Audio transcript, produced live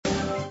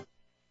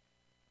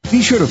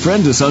Be sure to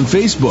friend us on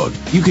Facebook.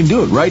 You can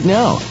do it right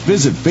now.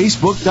 Visit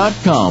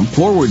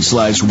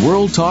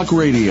facebook.com/World Talk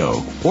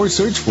Radio or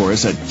search for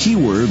us at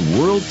keyword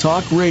World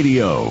Talk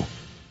Radio.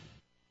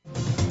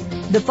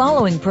 The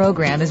following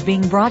program is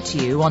being brought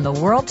to you on the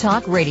World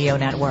Talk Radio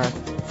Network.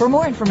 For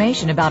more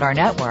information about our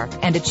network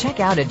and to check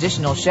out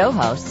additional show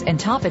hosts and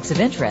topics of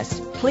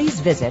interest, please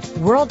visit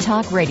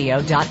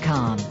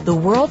worldtalkradio.com. The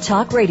World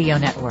Talk Radio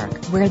Network,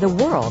 where the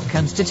world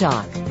comes to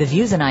talk. The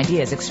views and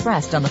ideas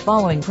expressed on the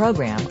following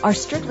program are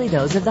strictly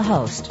those of the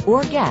host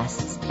or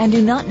guests and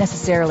do not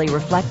necessarily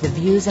reflect the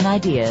views and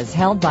ideas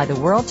held by the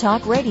World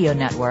Talk Radio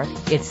Network,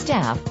 its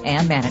staff,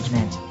 and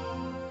management.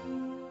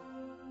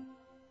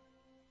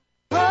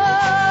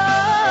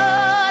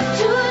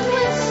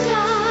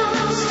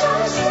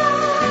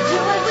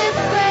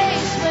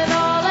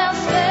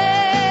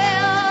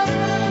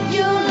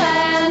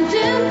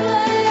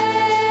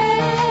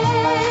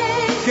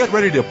 Get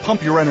ready to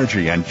pump your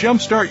energy and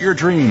jumpstart your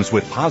dreams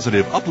with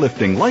positive,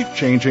 uplifting,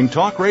 life-changing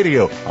talk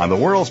radio on the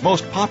world's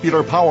most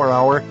popular power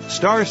hour,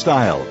 Star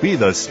Style. Be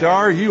the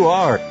star you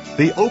are.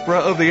 The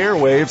Oprah of the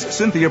airwaves,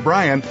 Cynthia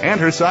Brian,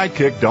 and her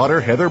sidekick daughter,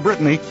 Heather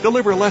Brittany,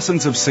 deliver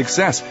lessons of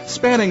success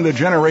spanning the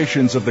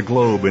generations of the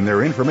globe in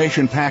their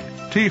information-packed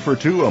Tea for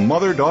Two, a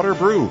Mother-Daughter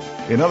Brew.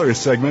 In other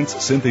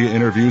segments, Cynthia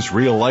interviews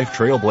real-life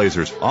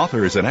trailblazers,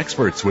 authors, and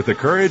experts with the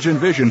courage and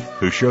vision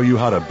who show you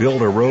how to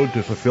build a road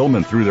to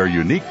fulfillment through their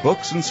unique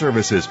books and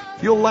services.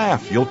 You'll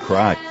laugh, you'll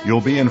cry, you'll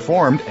be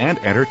informed and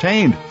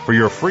entertained. For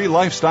your free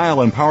lifestyle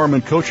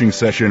empowerment coaching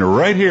session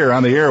right here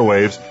on the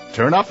airwaves,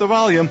 turn up the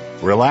volume,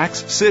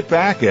 relax, sit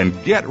back,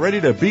 and get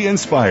ready to be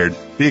inspired.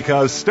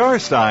 Because Star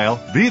Style,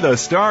 Be the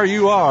Star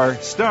You Are,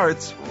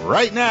 starts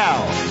right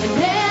now.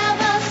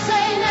 Never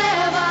say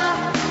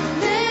never,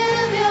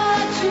 live your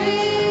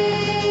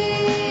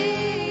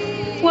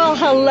dream. Well,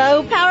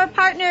 hello, Power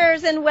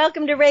Partners, and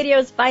welcome to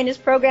radio's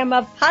finest program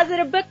of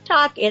positive book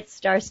talk. It's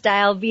Star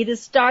Style, Be the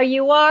Star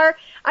You Are.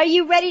 Are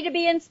you ready to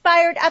be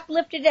inspired,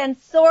 uplifted, and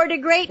soar to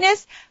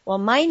greatness? Well,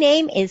 my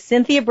name is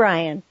Cynthia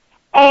Brian.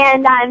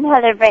 And I'm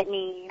Heather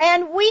Brittany.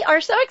 And we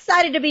are so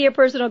excited to be your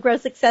personal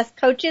growth success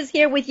coaches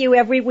here with you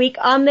every week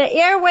on the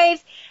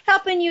airwaves,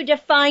 helping you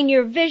define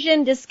your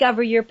vision,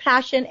 discover your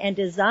passion, and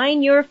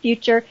design your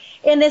future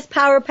in this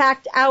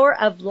power-packed hour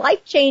of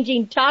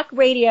life-changing talk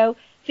radio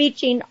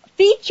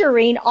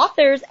featuring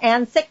authors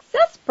and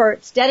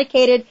success-perts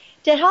dedicated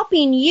to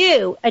helping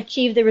you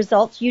achieve the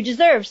results you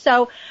deserve.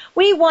 So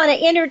we want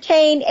to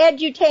entertain,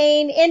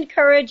 edutain,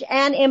 encourage,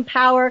 and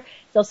empower.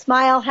 So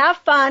smile, have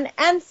fun,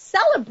 and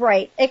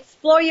celebrate.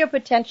 Explore your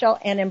potential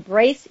and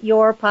embrace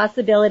your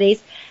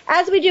possibilities.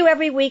 As we do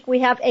every week,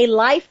 we have a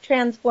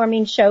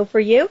life-transforming show for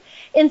you.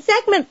 In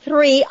segment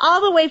 3,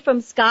 all the way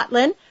from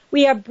Scotland,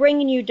 we are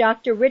bringing you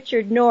Dr.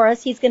 Richard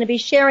Norris. He's going to be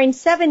sharing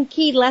 7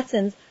 key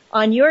lessons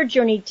on your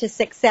journey to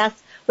success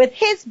with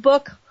his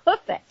book,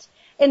 Hoof It.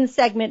 In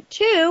segment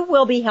 2,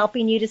 we'll be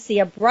helping you to see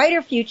a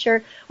brighter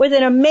future with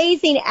an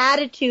amazing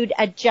attitude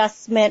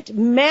adjustment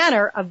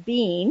manner of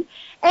being.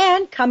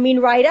 And coming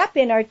right up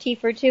in our Tea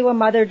for Two, a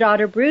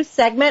Mother-Daughter Brew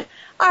segment,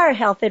 our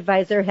health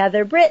advisor,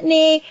 Heather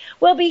Brittany,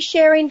 will be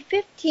sharing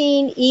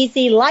 15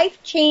 easy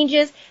life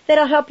changes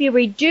that'll help you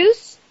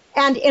reduce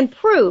and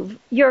improve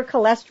your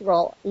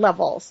cholesterol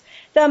levels.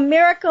 The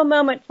miracle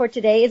moment for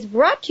today is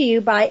brought to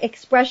you by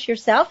Express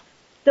Yourself,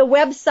 the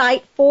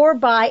website for,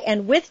 by,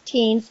 and with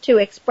teens to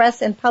express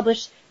and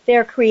publish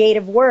their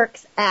creative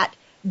works at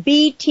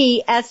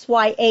btsya.com.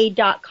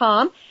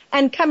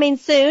 And coming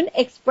soon,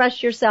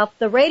 Express Yourself,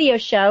 the radio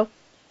show.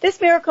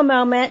 This miracle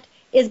moment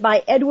is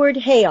by Edward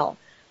Hale.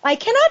 I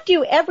cannot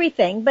do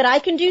everything, but I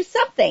can do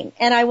something,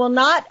 and I will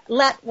not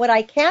let what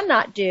I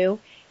cannot do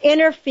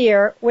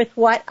interfere with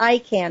what I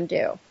can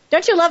do.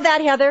 Don't you love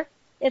that, Heather?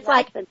 It's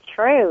That's the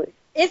truth.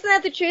 Isn't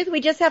that the truth? We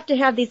just have to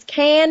have these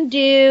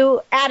can-do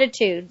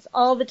attitudes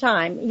all the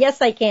time.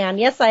 Yes, I can.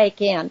 Yes, I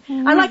can.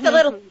 Mm-hmm. I'm like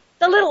the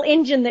little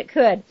engine that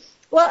could.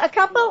 Well, a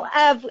couple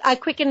of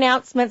quick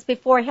announcements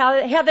before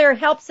Heather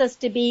helps us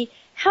to be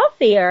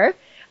healthier.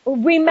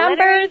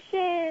 Remember,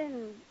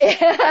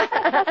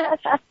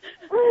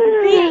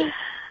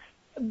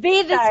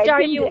 Be the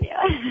Star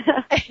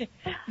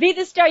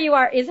You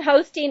Are is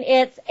hosting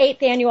its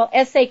 8th annual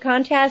essay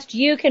contest.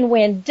 You can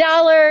win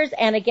dollars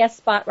and a guest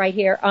spot right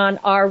here on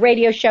our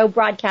radio show,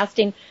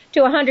 broadcasting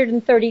to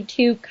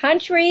 132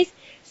 countries.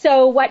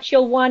 So what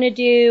you'll want to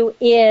do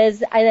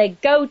is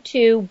go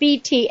to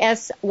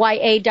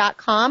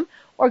btsya.com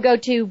or go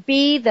to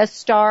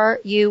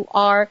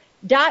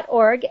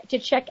bethestaryouare.org to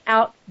check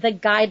out the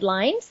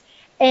guidelines.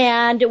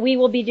 And we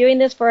will be doing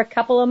this for a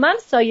couple of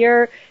months, so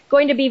you're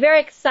going to be very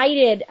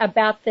excited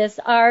about this.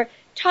 Our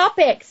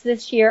topics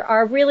this year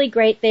are really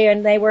great there,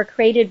 and they were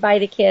created by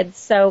the kids.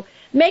 So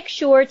make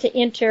sure to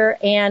enter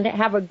and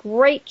have a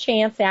great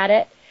chance at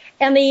it.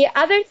 And the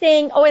other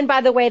thing, and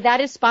by the way,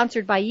 that is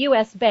sponsored by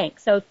U.S. Bank.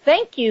 So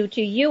thank you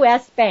to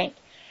U.S. Bank.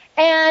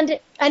 And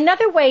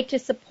another way to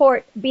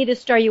support Be the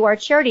Star You Are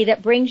charity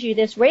that brings you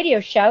this radio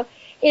show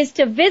is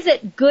to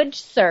visit Good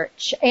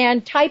Search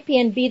and type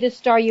in Be the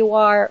Star You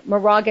Are,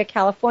 Moraga,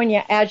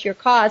 California as your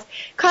cause.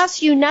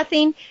 Costs you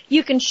nothing.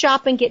 You can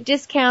shop and get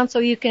discounts,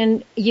 or you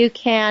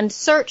can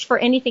search for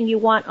anything you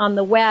want on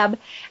the web,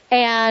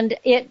 and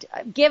it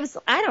gives,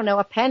 I don't know,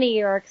 a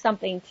penny or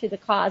something to the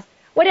cause.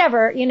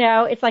 Whatever,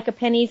 it's like a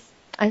penny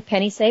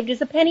saved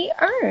is a penny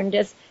earned,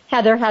 as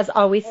Heather has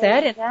always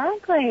said.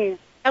 Exactly.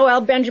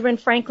 Well, Benjamin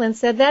Franklin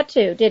said that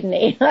too, didn't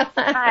he?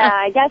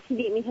 I guess he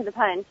beat me to the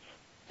punch.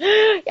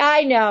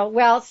 I know.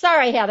 Well,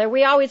 sorry, Heather.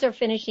 We always are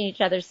finishing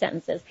each other's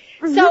sentences.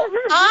 So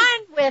on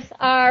with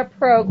our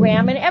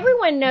program, and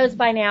everyone knows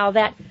by now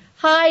that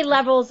high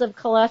levels of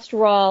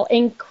cholesterol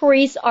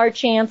increase our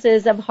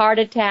chances of heart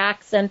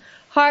attacks and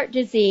heart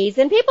disease.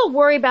 And people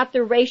worry about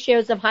the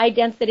ratios of high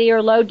density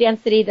or low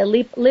density, the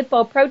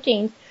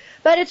lipoproteins.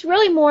 But it's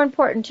really more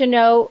important to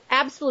know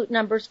absolute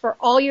numbers for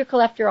all your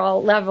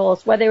cholesterol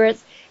levels, whether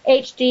it's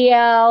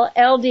HDL,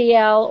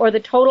 LDL, or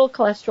the total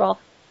cholesterol.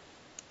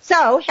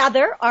 So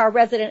Heather, our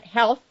resident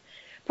health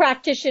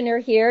practitioner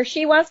here,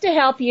 she wants to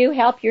help you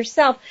help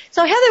yourself.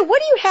 So Heather,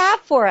 what do you have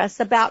for us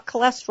about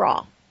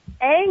cholesterol?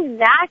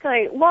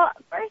 Exactly. Well,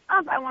 first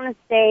off, I want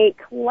to say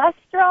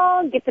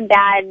cholesterol gets a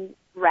bad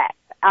rep.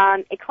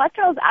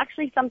 Cholesterol is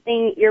actually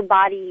something your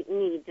body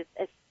needs.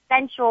 It's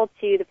essential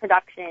to the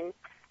production.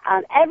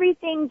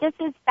 Everything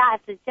just as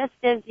fats. It's just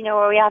as,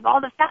 where we have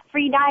all the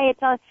fat-free diets,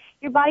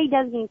 your body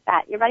does need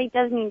fat. Your body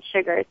does need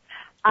sugars.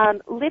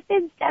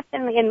 Lipids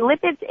definitely, and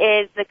lipids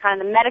is the kind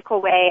of the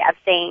medical way of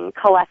saying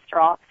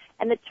cholesterol.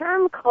 And the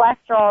term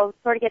cholesterol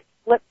sort of gets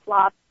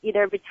flip-flopped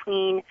either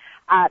between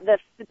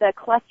the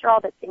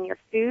cholesterol that's in your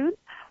food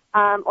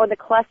or the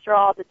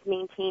cholesterol that's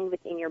maintained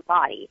within your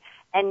body.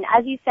 And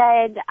as you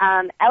said,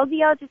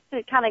 LDL, just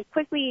to kind of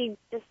quickly,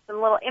 just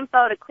some little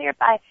info to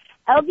clarify,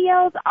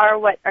 LDLs are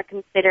what are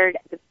considered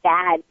the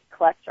bad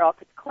cholesterol,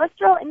 because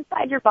cholesterol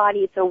inside your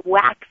body is a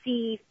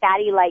waxy,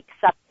 fatty-like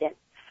substance.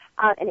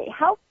 And it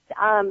helps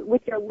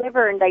with your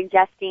liver in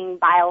digesting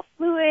bile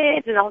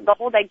fluids and the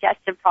whole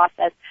digestive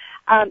process.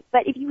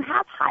 But if you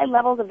have high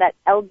levels of that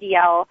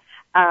LDL,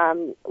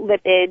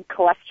 lipid,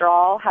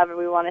 cholesterol, however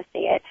we want to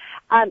say it,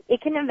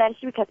 it can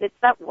eventually, because it's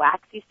that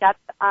waxy stuff,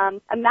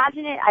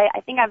 imagine it, I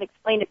think I've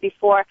explained it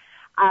before,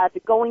 the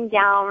going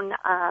down,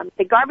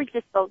 the garbage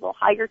disposal,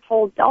 how you're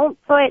told don't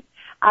put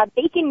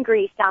bacon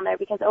grease down there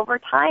because over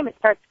time it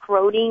starts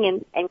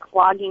corroding and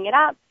clogging it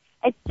up.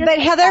 But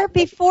Heather,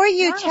 before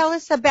you tell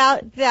us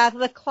about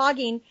the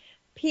clogging,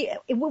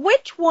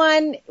 which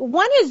one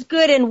is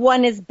good and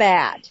one is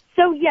bad?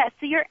 So yes,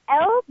 so your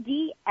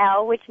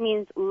LDL, which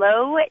means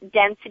low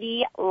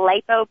density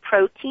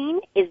lipoprotein,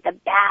 is the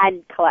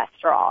bad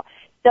cholesterol.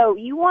 So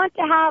you want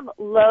to have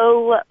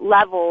low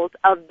levels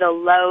of the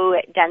low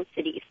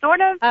density,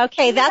 sort of.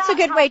 Okay, that's a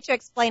good way to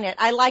explain it.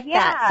 I like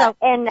that. So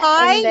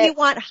you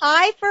want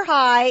high for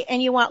high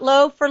and you want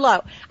low for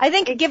low. I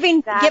think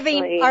giving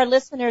our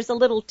listeners a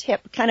little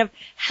tip kind of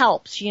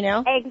helps,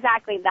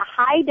 Exactly. The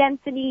high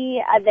density,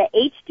 the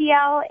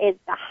HDL is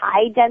the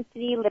high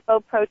density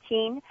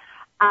lipoprotein.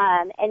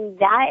 And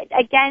that,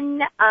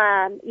 again,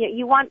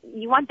 you want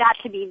that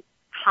to be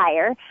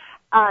higher.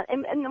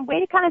 And the way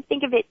to kind of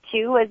think of it,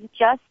 too, is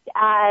just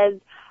as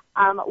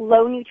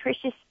low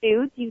nutritious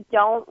foods, you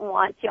don't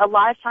want to, a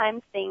lot of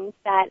times things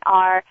that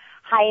are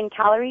high in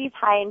calories,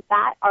 high in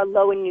fat, are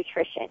low in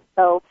nutrition.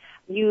 So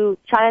you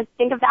try to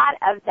think of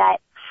that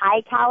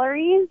high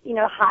calories, you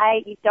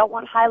don't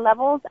want high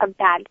levels of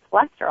bad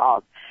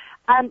cholesterol.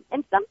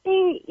 And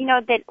something,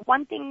 that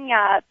one thing,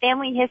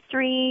 family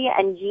history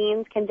and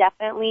genes can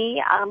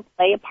definitely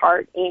play a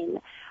part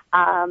in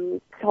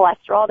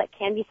cholesterol. That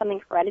can be something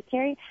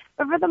hereditary,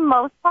 but for the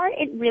most part,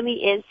 it really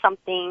is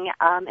something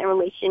in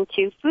relation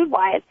to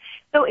food-wise.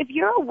 So if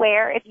you're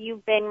aware, if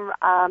you've been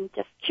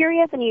just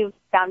curious and you've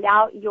found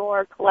out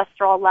your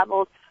cholesterol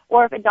levels,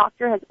 or if a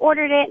doctor has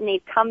ordered it and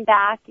they've come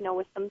back,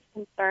 with some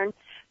concern,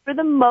 for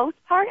the most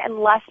part,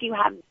 unless you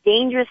have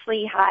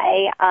dangerously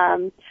high,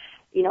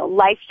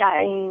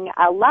 life-shattering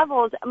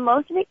levels,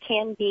 most of it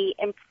can be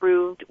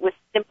improved with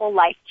simple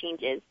life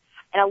changes.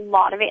 And a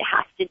lot of it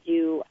has to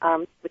do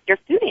with your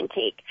food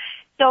intake.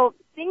 So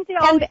things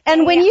that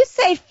and when you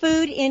say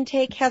food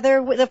intake,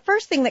 Heather, the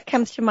first thing that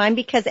comes to mind,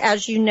 because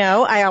as you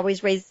know, I've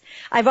always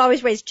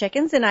raised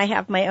chickens and I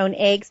have my own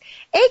eggs.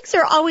 Eggs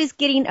are always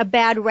getting a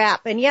bad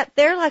rap, and yet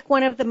they're like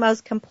one of the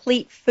most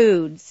complete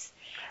foods.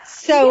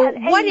 So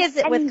what is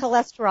it with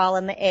cholesterol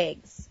in the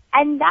eggs?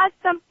 And that's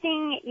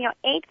something,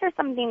 eggs are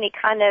something they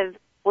kind of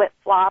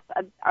flip-flop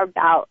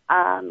about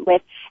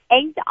with.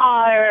 Eggs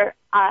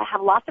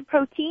have lots of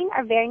protein,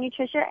 are very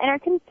nutritious, and are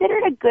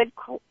considered a good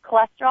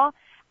cholesterol.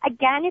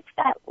 Again, it's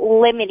that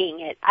limiting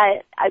it.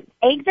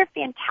 Eggs are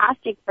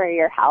fantastic for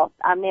your health.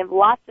 They have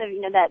lots of,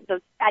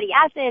 those fatty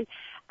acids,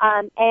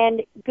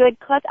 and good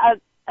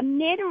a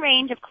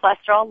mid-range of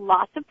cholesterol,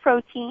 lots of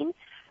protein.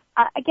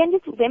 Again,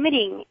 just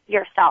limiting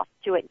yourself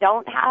to it.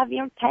 Don't have,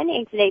 10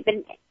 eggs a day, but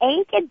an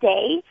egg a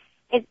day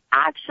is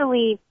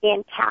actually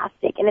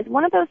fantastic. And it's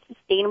one of those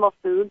sustainable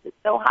foods that's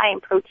so high in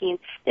protein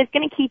that it's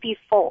going to keep you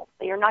full.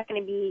 So you're not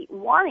going to be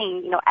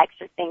wanting,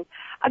 extra things.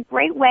 A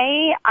great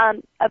way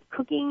of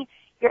cooking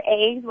your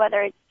eggs,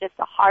 whether it's just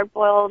a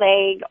hard-boiled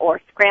egg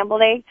or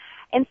scrambled egg,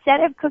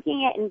 instead of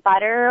cooking it in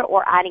butter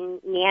or adding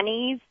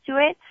mayonnaise to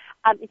it,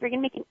 if you're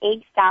going to make an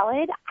egg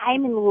salad,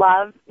 I'm in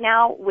love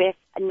now with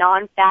a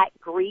non-fat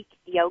Greek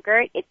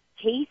yogurt. It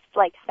tastes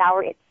like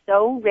sour. It's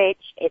so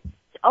rich. It's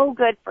so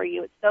good for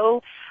you. It's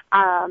so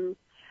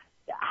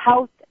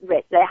health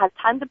rich. It has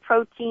tons of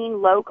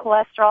protein, low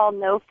cholesterol,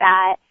 no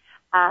fat,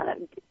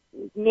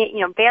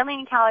 barely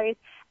any calories.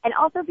 And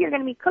also, if you're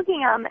going to be cooking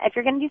them, if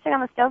you're going to do something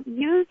on the stove,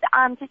 use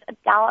just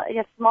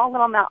a small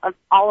little amount of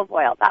olive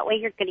oil. That way,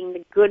 you're getting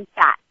the good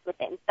fats with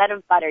it instead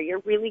of butter.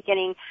 You're really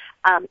getting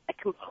a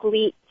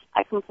complete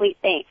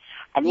thing.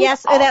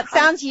 Yes, that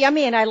sounds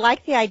yummy, and I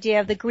like the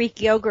idea of the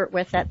Greek yogurt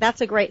with it.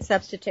 That's a great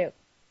substitute.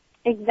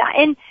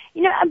 Exactly. And,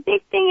 a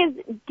big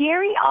thing is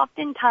dairy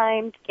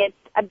oftentimes gets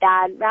a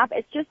bad rap.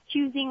 It's just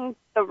choosing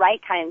the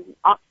right kind.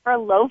 Opt for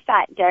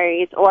low-fat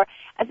dairies, or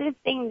as I was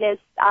saying, this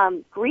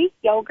Greek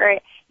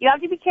yogurt. You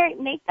have to be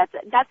careful.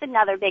 That's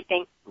another big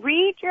thing.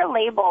 Read your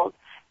labels.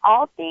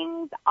 All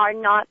things are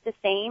not the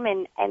same,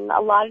 and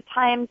a lot of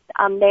times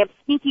they have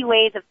sneaky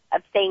ways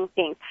of saying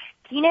things.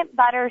 Peanut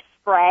butter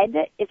spread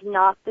is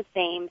not the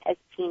same as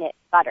peanut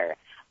butter.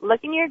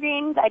 Look in your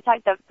ingredients. I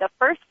talked the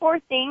first 4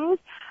 things.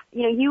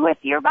 If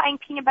you're buying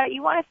peanut butter,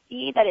 you want to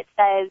see that it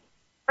says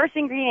first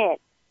ingredient,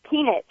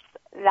 peanuts.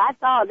 That's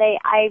all.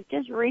 I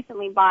just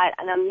recently bought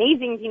an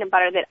amazing peanut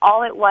butter that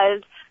all it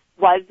was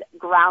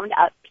ground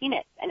up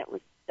peanuts, and it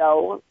was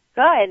so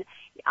good.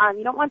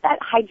 You don't want that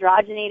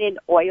hydrogenated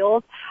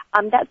oils.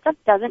 That stuff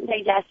doesn't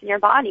digest in your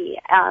body,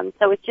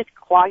 so it's just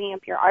clogging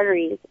up your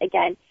arteries.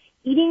 Again,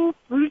 eating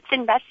fruits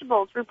and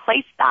vegetables,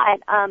 replace that.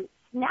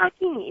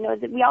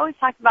 Snacking, we always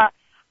talk about,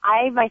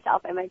 I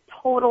myself am a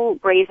total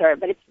grazer,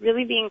 but it's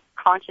really being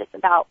conscious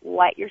about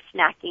what you're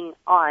snacking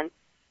on.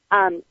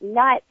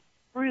 Nuts,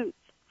 fruits,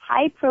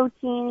 high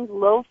protein,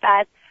 low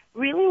fat.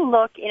 Really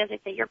look, and as I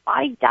say, your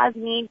body does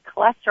need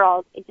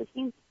cholesterol. It just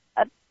needs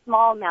a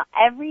small amount.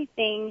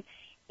 Everything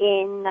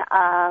in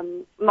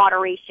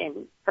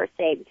moderation, per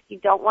se, because you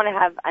don't want to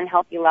have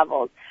unhealthy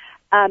levels.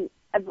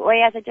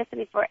 Avoid, as I just said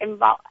before,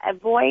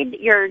 avoid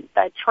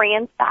the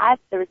trans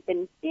fats. There's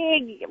been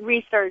big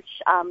research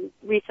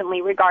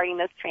recently regarding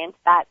those trans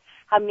fats,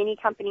 how many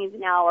companies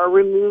now are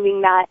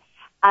removing that.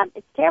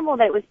 It's terrible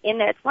that it was in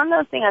there. It's one of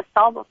those things, a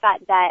soluble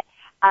fat that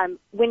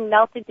when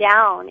melted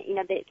down,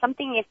 that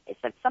something, if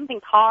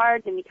something's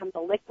hard, then becomes a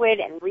liquid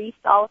and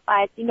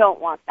resolidifies. You don't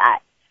want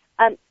that.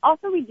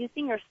 Also,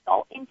 reducing your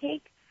salt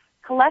intake.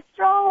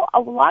 Cholesterol, a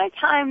lot of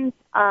times,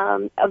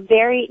 and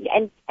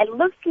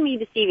looks can be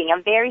deceiving.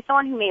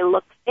 Someone who may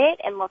look fit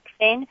and look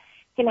thin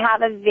can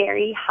have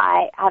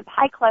have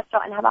high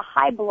cholesterol and have a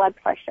high blood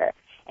pressure.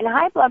 And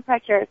high blood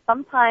pressure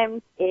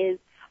sometimes is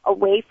a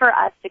way for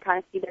us to kind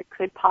of see there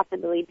could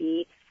possibly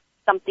be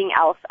something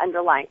else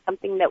underlying,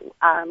 something that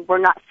we're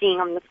not seeing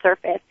on the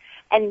surface.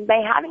 And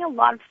by having a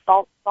lot of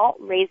salt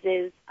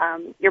raises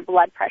your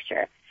blood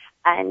pressure,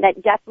 and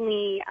that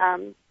definitely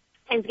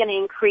is going to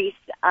increase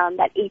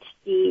that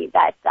HG,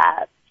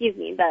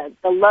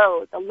 the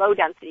low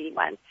density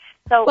ones.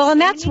 So, well, and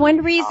that's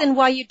one reason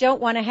why you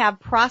don't want to have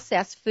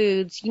processed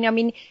foods.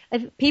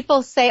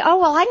 People say, oh,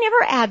 well, I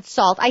never add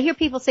salt. I hear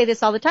people say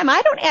this all the time.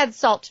 I don't add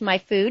salt to my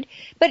food.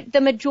 But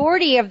the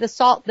majority of the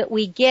salt that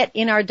we get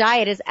in our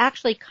diet is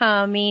actually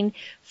coming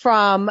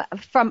from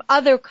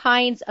other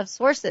kinds of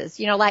sources,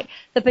 like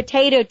the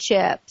potato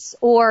chips,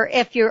 or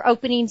if you're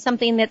opening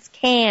something that's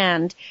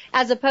canned,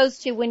 as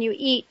opposed to when you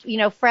eat,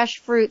 fresh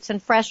fruits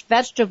and fresh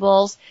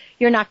vegetables,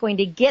 you're not going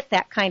to get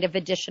that kind of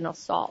additional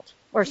salt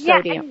or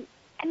sodium. Yeah,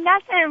 and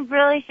that's what I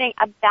really think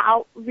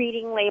about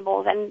reading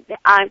labels. And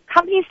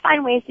companies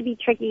find ways to be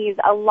tricky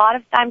a lot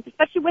of times,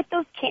 especially with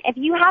those if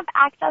you have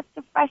access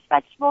to fresh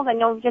vegetables. I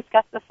know we've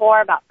discussed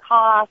before about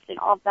cost and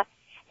all of that.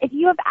 If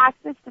you have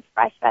access to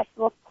fresh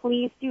vegetables,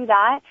 please do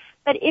that.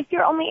 But if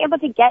you're only able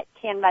to get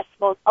canned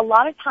vegetables, a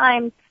lot of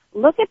times,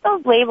 look at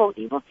those labels.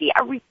 You will see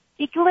a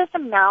ridiculous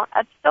amount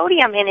of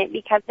sodium in it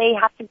because they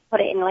have to put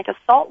it in like a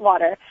salt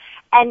water.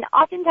 And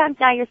oftentimes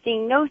now you're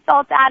seeing no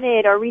salt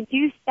added or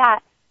reduced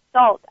that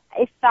salt.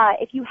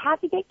 If you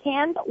have to get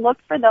canned, look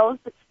for those,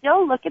 but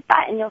still look at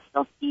that and you'll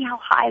still see how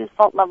high the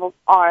salt levels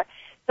are.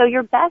 So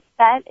your best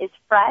bet is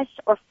fresh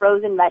or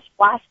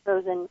flash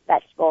frozen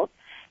vegetables.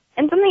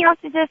 And something else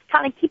to just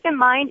kind of keep in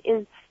mind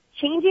is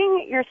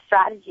changing your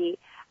strategy.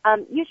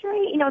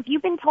 Usually, if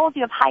you've been told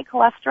you have high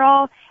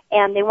cholesterol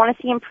and they want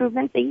to see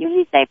improvements, they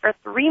usually say for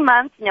 3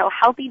 months,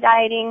 healthy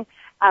dieting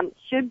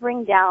should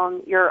bring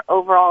down your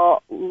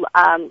overall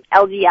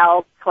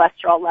LDL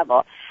cholesterol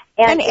level.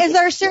 And is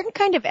there a certain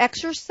kind of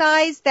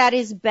exercise that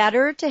is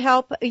better to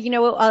help, I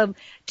don't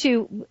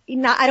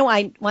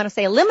want to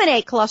say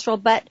eliminate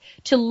cholesterol, but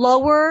to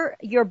lower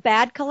your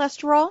bad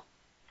cholesterol,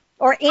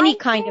 or any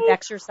kind of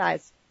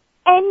exercise?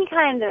 any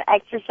kind of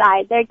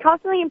exercise. They're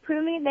constantly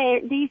improving.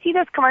 Do you see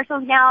those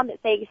commercials now that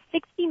say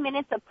 60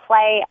 minutes of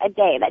play a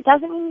day? That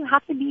doesn't mean you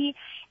have to be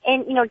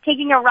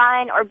taking a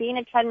run or be in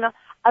a treadmill,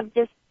 of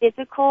just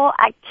physical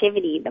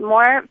activity. The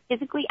more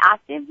physically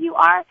active you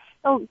are,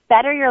 the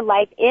better your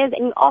life is,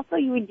 and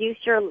you reduce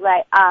your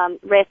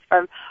risk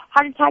for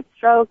heart attack,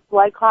 stroke,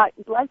 blood clot.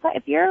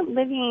 If you're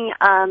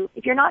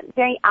not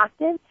very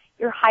active,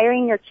 you're higher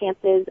your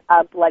chances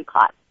of blood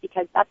clots,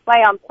 because that's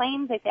why on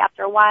planes they say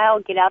after a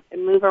while, get up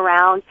and move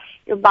around.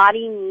 Your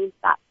body needs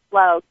that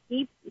flow.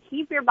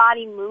 Keep your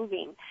body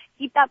moving.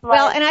 Keep that blood.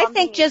 Well, and I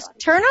think just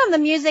turn on the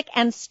music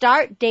and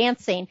start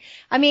dancing.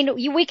 I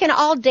mean, we can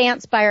all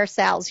dance by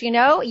ourselves,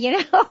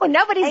 nobody's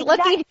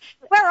looking.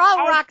 We're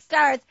all rock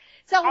stars.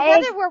 So,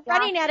 Heather, we're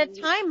running out of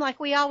time like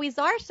we always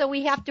are, so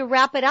we have to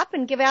wrap it up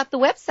and give out the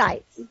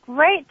websites.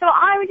 Great. So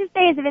I would just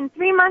say is if in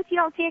 3 months you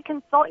don't see it,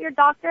 consult your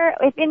doctor.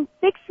 If in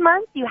 6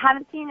 months you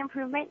haven't seen an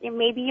improvement, it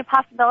may be a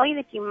possibility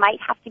that you might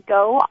have to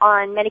go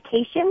on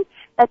medication.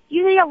 That's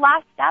usually a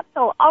last step,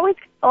 so always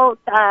consult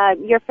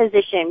your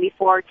physician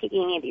before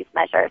taking any of these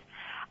measures.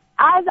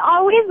 As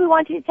always, we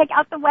want you to check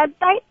out the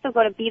website, so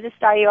go to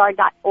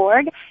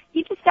BeTheStarYouAre.org,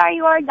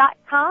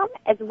 BeTheStarYouAre.com,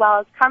 as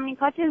well as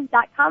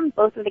CarmonyClutches.com,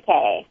 both with a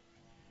K.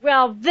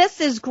 Well,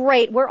 this is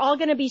great. We're all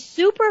going to be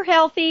super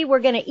healthy. We're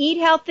going to eat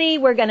healthy.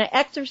 We're going to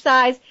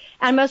exercise.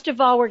 And most of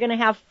all, we're going to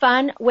have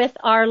fun with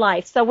our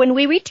life. So when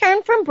we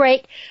return from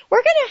break,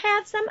 we're going to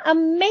have some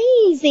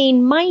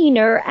amazing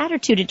minor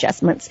attitude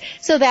adjustments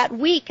so that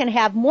we can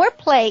have more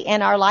play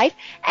in our life.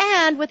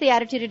 And with the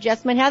attitude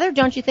adjustment, Heather,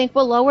 don't you think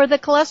we'll lower the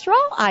cholesterol?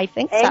 I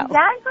think so.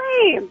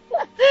 Exactly.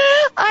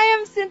 I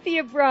am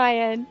Cynthia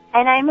Brian.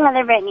 And I'm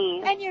Heather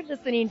Brittany. And you're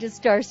listening to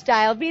Star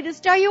Style. Be the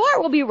star you are.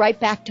 We'll be right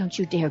back. Don't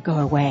you dare go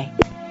away.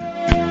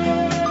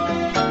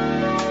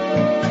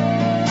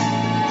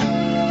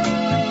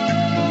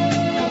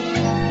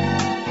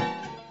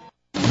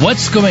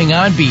 What's going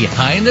on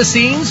behind the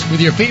scenes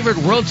with your favorite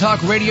World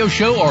Talk radio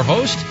show or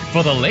host?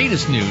 For the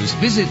latest news,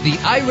 visit the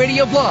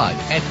iRadio blog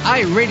at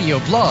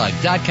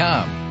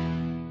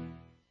iradioblog.com.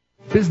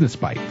 Business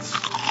Bites.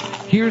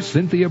 Here's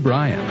Cynthia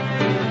Brian.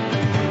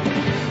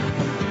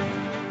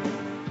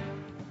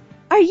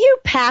 Are you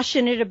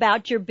passionate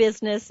about your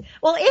business?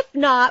 Well, if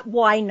not,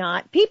 why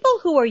not? People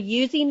who are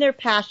using their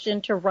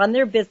passion to run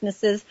their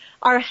businesses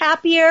are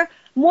happier,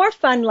 more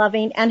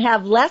fun-loving, and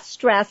have less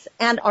stress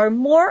and are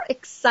more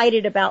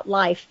excited about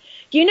life.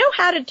 Do you know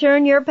how to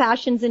turn your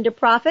passions into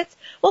profits?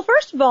 Well,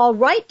 first of all,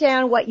 write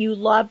down what you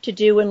love to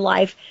do in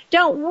life.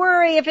 Don't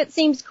worry if it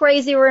seems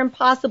crazy or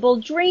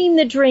impossible. Dream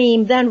the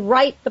dream, then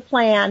write the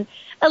plan.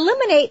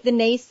 Eliminate the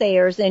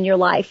naysayers in your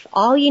life.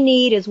 All you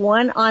need is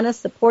one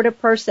honest,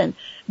 supportive person.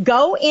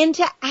 Go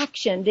into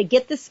action to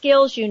get the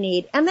skills you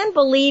need, and then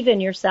believe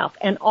in yourself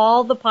and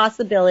all the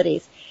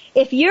possibilities.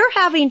 If you're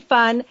having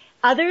fun,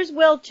 others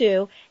will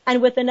too,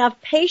 and with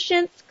enough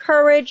patience,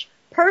 courage,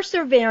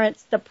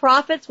 perseverance, the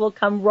profits will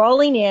come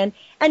rolling in,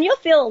 and you'll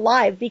feel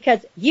alive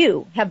because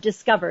you have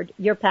discovered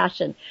your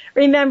passion.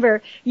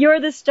 Remember,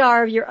 you're the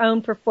star of your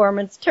own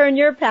performance. Turn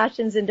your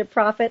passions into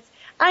profits.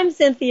 I'm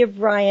Cynthia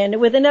Brian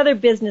with another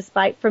business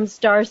bite from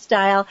Star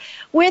Style.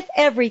 With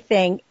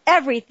everything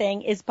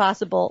is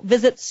possible.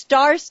 Visit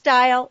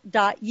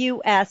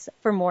starstyle.us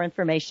for more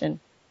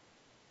information.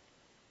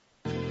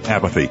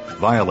 Apathy,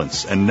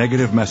 violence, and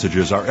negative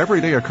messages are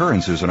everyday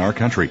occurrences in our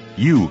country.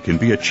 You can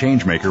be a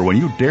change maker when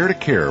you dare to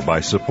care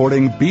by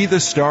supporting Be the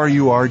Star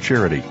You Are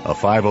charity, a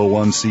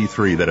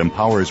 501c3 that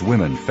empowers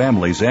women,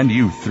 families, and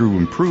youth through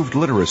improved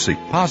literacy,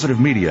 positive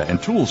media,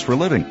 and tools for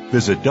living.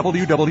 Visit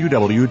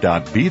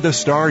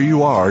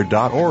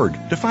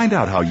www.BeTheStarYouAre.org to find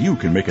out how you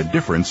can make a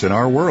difference in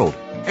our world.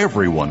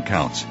 Everyone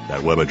counts.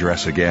 That web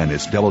address again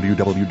is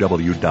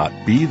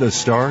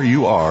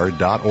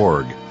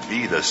www.BeTheStarYouAre.org.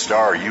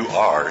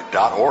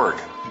 BeTheStarYouAre.org.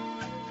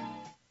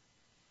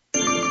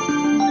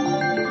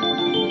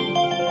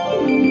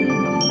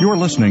 You're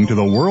listening to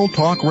the World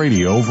Talk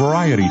Radio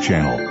Variety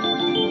Channel.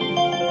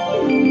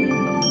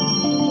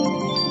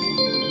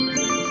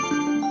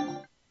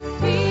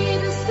 Be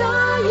the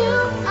star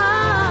you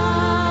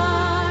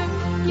are.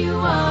 You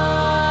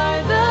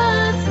are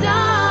the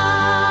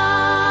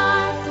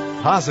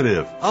star.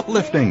 Positive,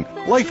 uplifting,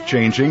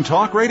 life-changing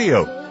talk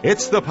radio.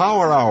 It's the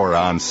Power Hour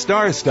on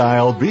Star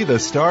Style. Be the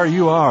star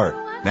you are.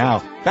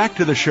 Now, back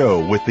to the show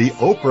with the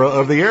Oprah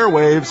of the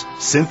airwaves,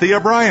 Cynthia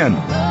Brian.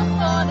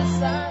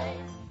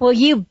 Well,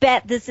 you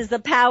bet this is the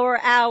Power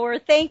Hour.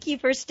 Thank you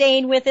for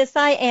staying with us.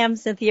 I am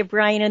Cynthia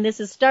Brian, and this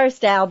is Star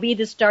Style, Be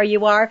the Star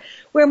You Are,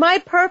 where my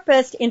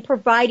purpose in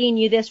providing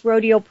you this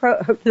radio.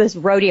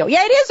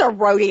 Yeah, it is a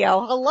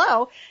rodeo.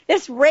 Hello.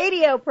 This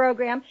radio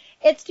program,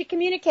 it's to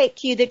communicate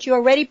to you that you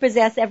already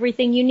possess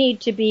everything you need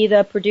to be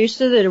the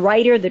producer, the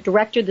writer, the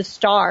director, the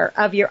star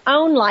of your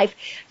own life.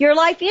 Your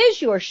life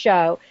is your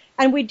show.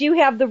 And we do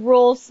have the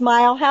rules: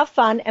 smile, have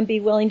fun, and be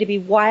willing to be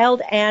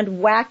wild and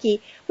wacky.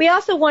 We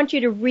also want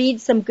you to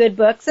read some good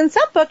books, and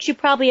some books you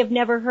probably have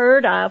never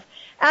heard of.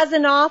 As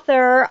an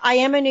author, I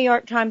am a New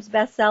York Times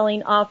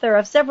best-selling author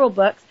of several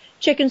books: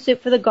 Chicken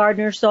Soup for the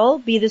Gardener's Soul,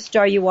 Be the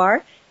Star You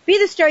Are, Be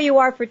the Star You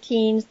Are for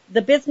Teens,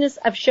 The Business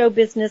of Show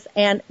Business,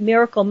 and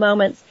Miracle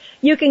Moments.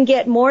 You can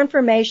get more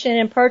information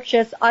and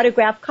purchase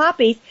autographed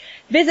copies.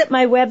 Visit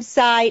my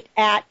website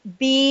at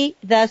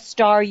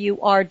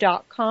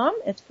BeTheStarYouAre.com.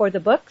 It's for the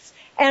books.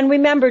 And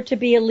remember, to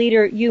be a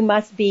leader, you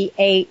must be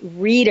a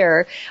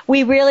reader.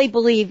 We really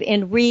believe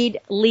in read,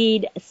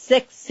 lead,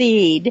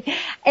 succeed.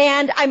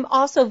 And I'm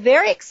also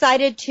very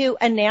excited to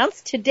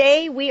announce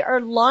today we are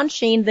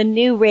launching the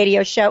new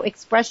radio show,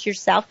 Express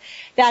Yourself,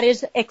 that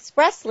is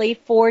expressly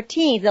for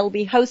teens. It will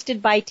be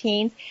hosted by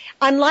teens.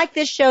 Unlike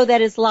this show that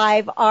is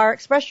live, our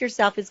Express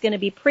Yourself is going to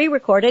be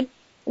pre-recorded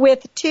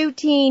with two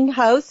teen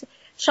hosts,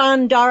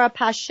 Chandara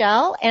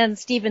Paschal and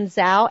Stephen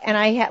Zhao,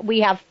 and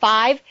we have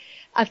 5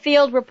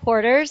 field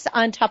reporters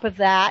on top of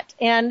that.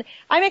 And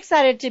I'm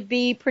excited to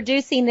be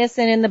producing this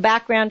and in the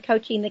background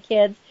coaching the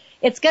kids.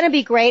 It's going to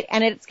be great,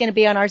 and it's going to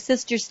be on our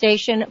sister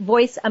station,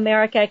 Voice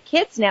America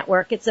Kids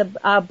Network. It's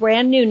a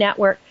brand new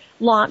network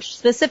launched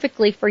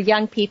specifically for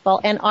young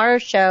people, and our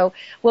show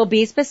will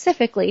be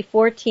specifically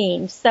for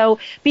teens. So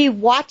be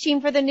watching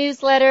for the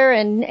newsletter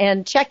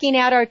and checking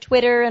out our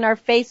Twitter and our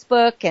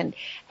Facebook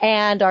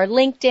and our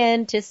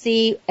LinkedIn to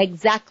see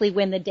exactly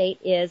when the date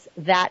is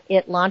that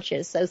it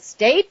launches. So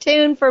stay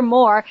tuned for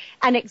more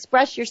and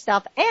express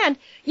yourself. And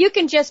you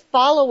can just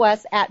follow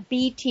us at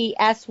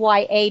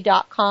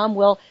btsya.com.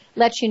 We'll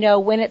let you know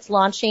when it's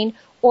launching.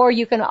 Or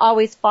you can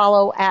always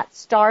follow at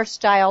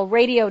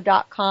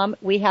starstyleradio.com.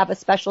 We have a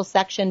special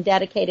section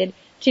dedicated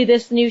to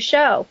this new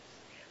show.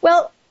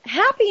 Well,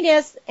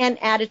 happiness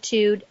and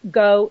attitude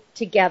go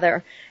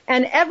together.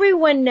 And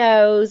everyone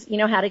knows,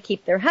 how to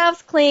keep their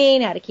house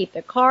clean, how to keep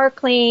their car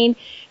clean.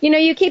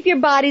 You keep your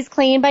bodies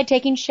clean by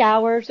taking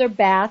showers or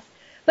baths.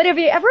 But have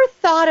you ever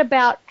thought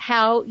about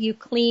how you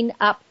clean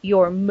up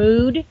your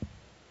mood?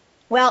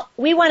 Well,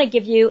 we want to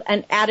give you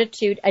an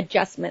attitude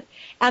adjustment.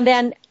 And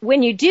then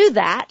when you do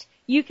that,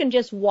 you can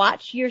just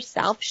watch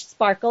yourself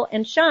sparkle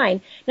and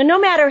shine. Now, no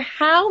matter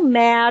how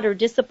mad or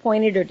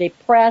disappointed or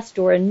depressed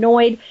or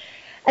annoyed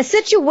a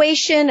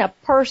situation, a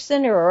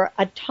person, or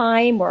a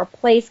time or a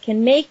place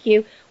can make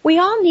you, we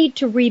all need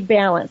to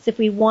rebalance if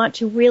we want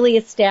to really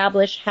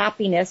establish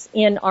happiness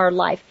in our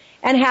life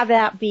and have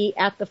that be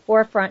at the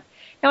forefront.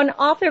 Now, an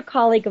author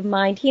colleague of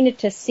mine, Tina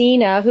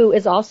Tessina, who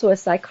is also a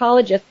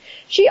psychologist,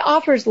 she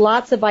offers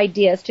lots of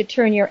ideas to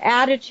turn your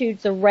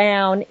attitudes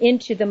around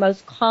into the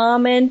most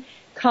common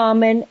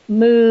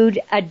mood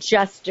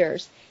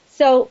adjusters.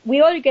 So we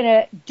are going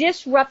to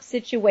disrupt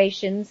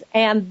situations,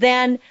 and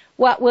then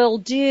what we'll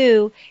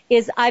do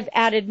is I've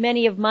added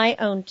many of my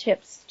own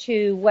tips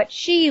to what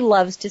she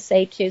loves to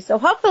say too. So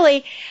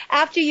hopefully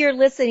after you're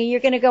listening, you're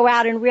going to go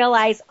out and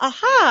realize,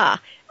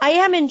 aha, I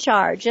am in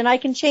charge and I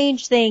can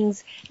change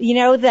things.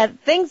 That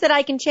things that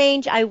I can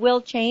change, I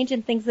will change,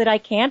 and things that I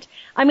can't,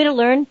 I'm going to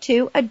learn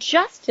to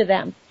adjust to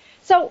them.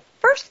 So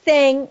first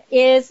thing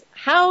is,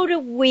 how do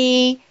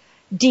we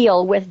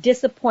deal with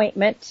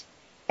disappointment,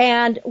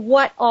 and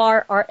what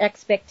are our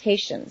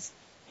expectations?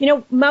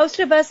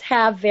 Most of us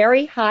have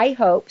very high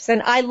hopes,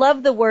 and I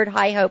love the word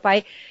high hope.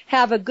 I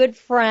have a good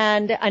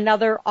friend,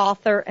 another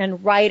author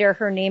and writer.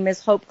 Her name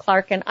is Hope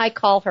Clark, and I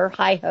call her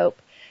High Hope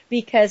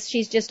because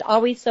she's just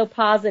always so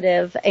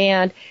positive,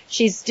 and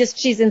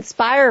she's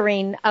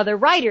inspiring other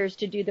writers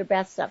to do their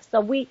best stuff.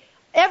 So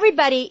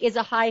everybody is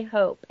a high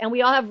hope, and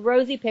we all have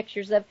rosy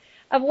pictures of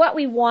what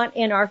we want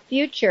in our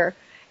future.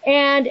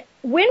 And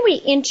when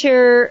we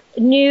enter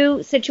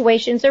new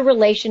situations or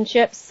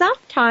relationships,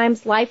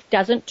 sometimes life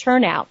doesn't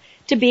turn out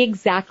to be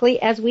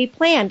exactly as we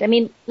planned. I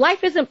mean,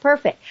 life isn't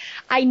perfect.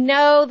 I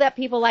know that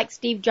people like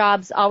Steve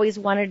Jobs always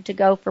wanted to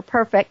go for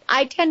perfect.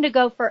 I tend to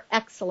go for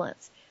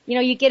excellence.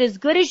 You get as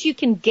good as you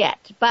can get,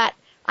 but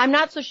I'm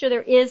not so sure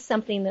there is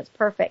something that's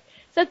perfect.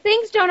 So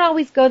things don't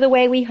always go the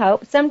way we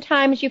hope.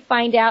 Sometimes you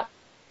find out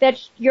that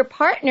your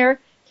partner,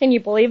 can you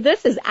believe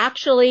this, is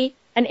actually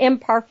an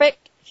imperfect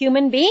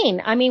human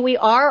being. I mean, we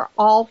are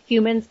all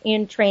humans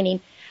in training.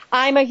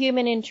 I'm a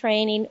human in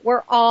training.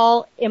 We're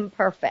all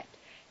imperfect.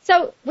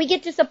 So we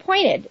get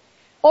disappointed.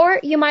 Or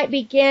you might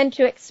begin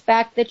to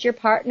expect that your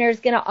partner is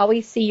going to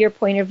always see your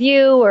point of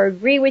view or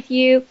agree with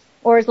you,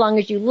 or as long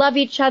as you love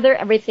each other,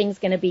 everything's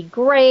going to be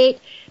great.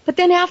 But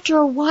then after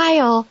a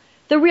while,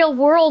 the real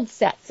world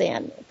sets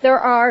in. There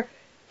are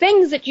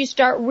things that you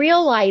start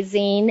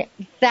realizing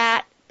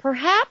that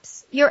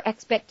perhaps your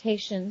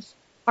expectations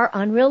are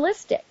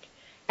unrealistic.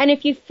 And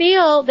if you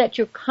feel that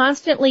you're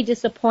constantly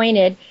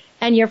disappointed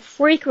and you're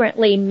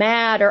frequently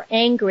mad or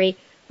angry,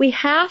 we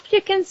have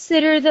to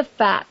consider the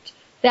fact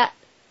that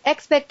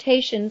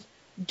expectations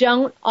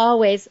don't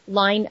always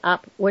line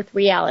up with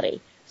reality.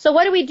 So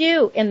what do we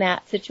do in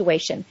that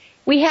situation?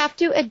 We have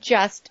to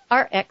adjust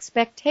our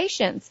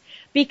expectations,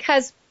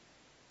 because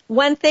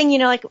one thing,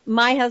 like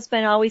my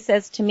husband always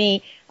says to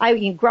me,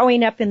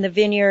 Growing up in the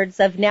vineyards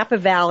of Napa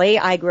Valley,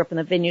 I grew up in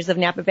the vineyards of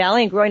Napa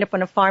Valley, and growing up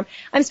on a farm,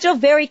 I'm still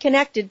very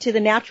connected to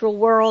the natural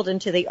world and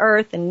to the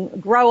earth,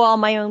 and grow all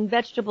my own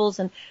vegetables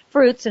and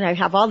fruits, and I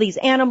have all these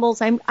animals.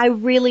 I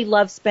really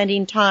love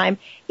spending time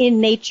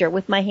in nature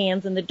with my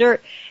hands in the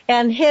dirt.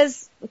 And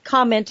his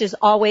comment is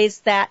always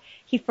that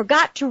he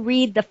forgot to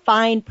read the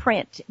fine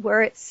print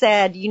where it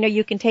said,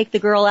 you can take the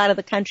girl out of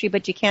the country,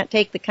 but you can't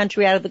take the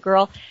country out of the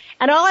girl.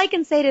 And all I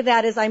can say to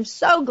that is I'm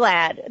so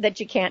glad that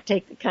you can't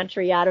take the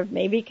country out of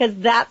me, because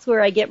that's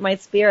where I get my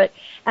spirit,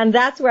 and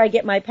that's where I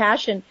get my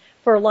passion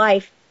for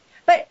life.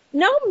 But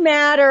no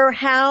matter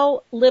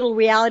how little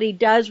reality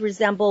does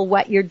resemble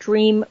what your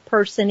dream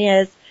person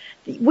is,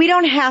 we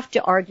don't have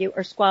to argue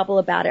or squabble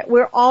about it.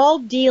 We're all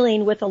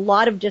dealing with a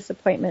lot of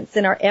disappointments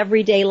in our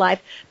everyday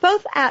life,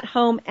 both at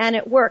home and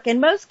at work. In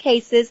most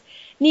cases,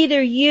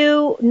 neither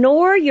you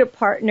nor your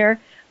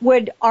partner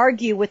would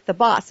argue with the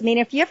boss. I mean,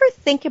 if you ever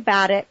think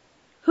about it,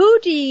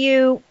 who do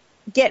you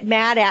get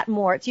mad at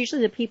more? It's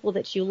usually the people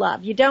that you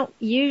love. You don't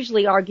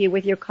usually argue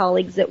with your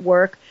colleagues at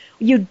work.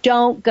 You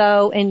don't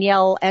go and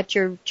yell at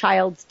your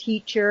child's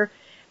teacher.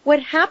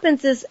 What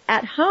happens is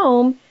at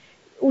home,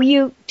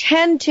 you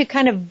tend to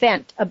kind of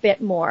vent a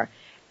bit more.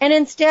 And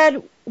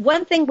instead,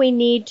 one thing we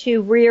need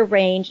to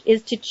rearrange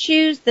is to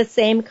choose the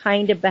same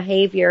kind of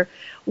behavior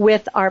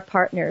with our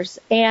partners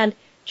and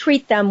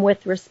treat them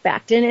with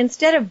respect. And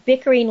instead of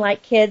bickering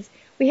like kids,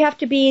 we have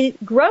to be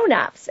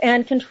grown-ups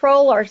and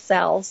control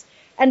ourselves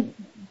and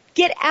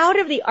get out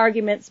of the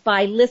arguments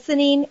by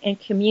listening and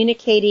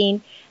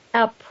communicating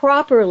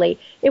properly.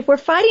 If we're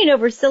fighting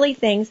over silly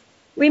things,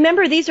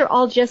 remember these are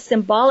all just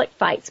symbolic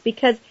fights,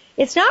 because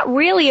it's not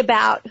really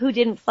about who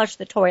didn't flush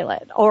the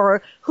toilet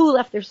or who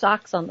left their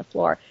socks on the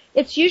floor.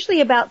 It's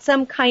usually about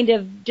some kind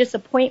of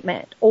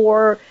disappointment,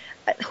 or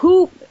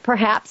who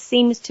perhaps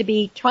seems to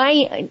be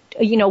trying,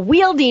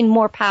 wielding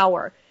more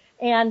power.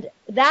 And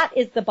that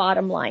is the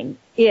bottom line,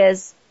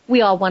 is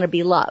we all want to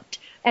be loved.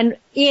 And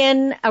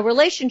in a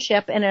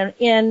relationship and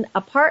in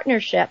a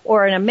partnership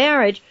or in a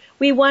marriage,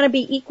 we want to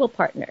be equal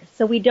partners.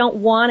 So we don't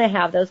want to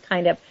have those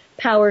kind of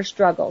power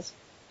struggles.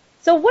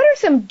 So what are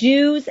some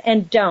do's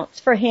and don'ts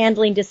for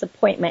handling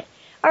disappointment?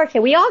 Okay,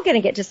 we all going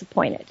to get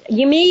disappointed.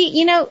 You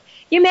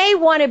may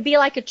want to be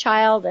like a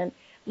child and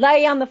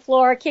lay on the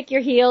floor, kick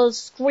your heels,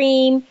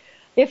 scream.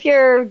 If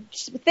you're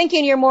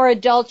thinking you're more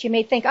adult, you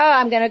may think,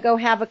 I'm going to go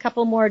have a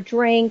couple more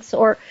drinks,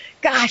 or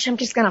gosh, I'm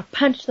just going to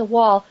punch the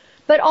wall.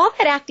 But all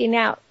that acting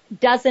out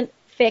doesn't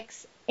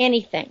fix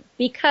anything,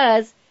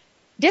 because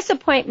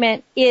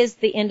disappointment is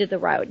the end of the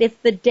road. It's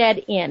the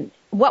dead end.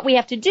 What we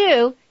have to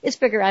do is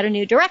figure out a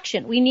new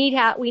direction. We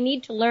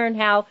need to learn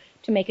how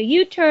to make a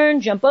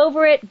U-turn, jump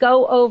over it,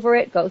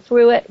 go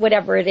through it,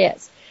 whatever it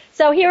is.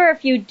 So here are a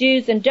few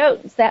do's and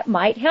don'ts that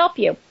might help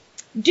you.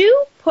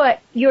 Do put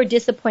your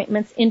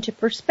disappointments into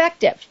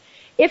perspective.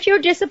 If you're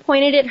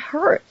disappointed, it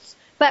hurts.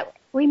 But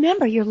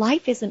remember, your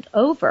life isn't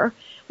over.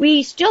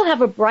 We still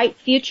have a bright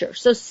future.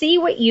 So see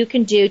what you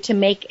can do to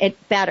make it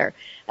better.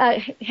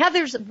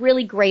 Heather's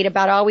really great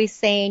about always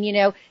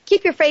saying,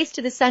 keep your face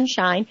to the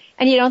sunshine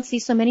and you don't see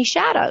so many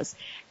shadows.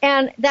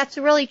 And that's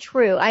really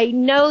true. I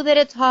know that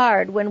it's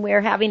hard when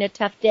we're having a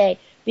tough day,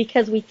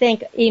 because we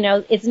think,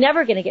 it's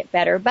never going to get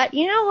better. But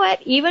you know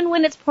what? Even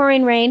when it's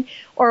pouring rain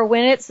or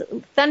when it's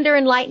thunder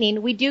and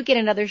lightning, we do get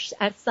another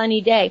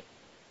sunny day.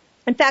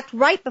 In fact,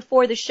 right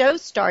before the show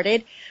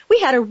started,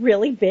 we had a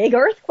really big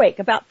earthquake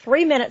about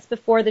 3 minutes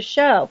before the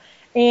show.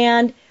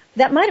 And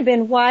that might have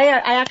been why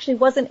I actually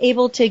wasn't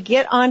able to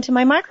get onto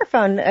my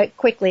microphone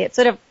quickly. It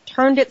sort of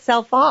turned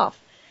itself off.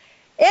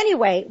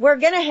 Anyway, we're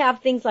going to have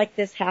things like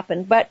this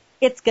happen, but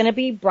it's going to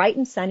be bright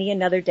and sunny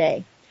another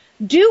day.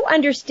 Do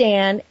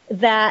understand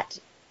that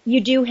you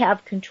do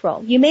have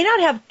control. You may not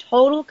have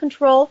total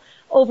control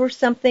over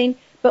something,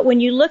 but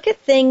when you look at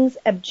things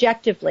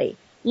objectively,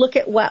 look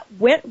at what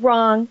went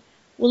wrong,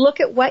 look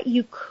at what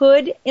you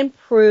could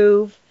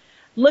improve,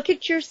 look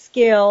at your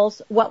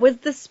skills, what was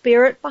the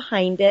spirit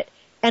behind it,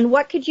 and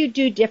what could you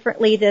do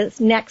differently this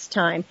next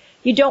time.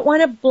 You don't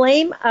want to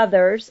blame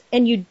others,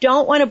 and you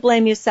don't want to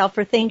blame yourself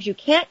for things you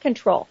can't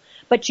control,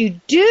 but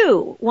you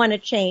do want to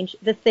change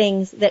the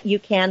things that you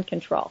can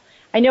control.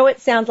 I know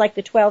it sounds like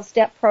the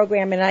 12-step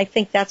program, and I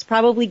think that's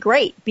probably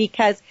great,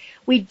 because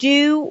we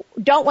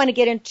don't want to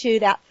get into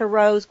that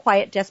Thoreau's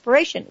quiet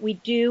desperation. We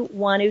do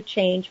want to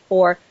change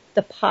for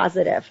the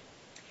positive.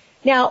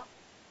 Now,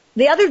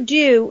 the other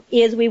do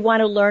is we want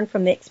to learn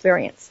from the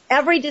experience.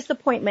 Every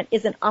disappointment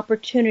is an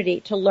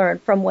opportunity to learn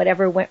from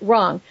whatever went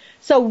wrong.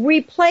 So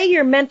replay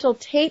your mental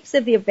tapes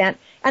of the event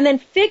and then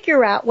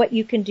figure out what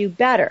you can do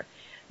better.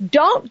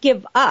 Don't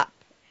give up.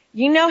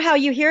 You know how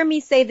you hear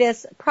me say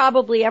this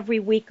probably every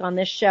week on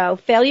this show.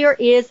 Failure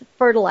is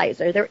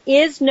fertilizer. There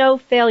is no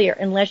failure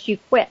unless you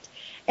quit.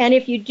 And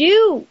if you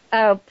do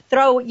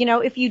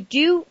if you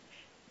do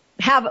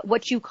have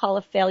what you call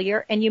a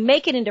failure and you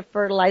make it into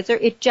fertilizer,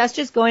 it just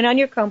is going on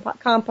your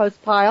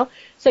compost pile.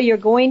 So you're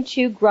going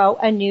to grow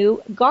a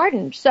new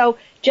garden. So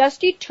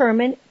just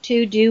determine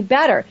to do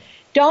better.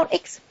 Don't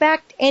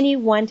expect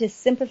anyone to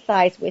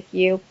sympathize with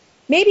you.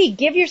 maybe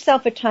give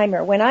yourself a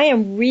timer. When I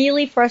am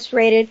really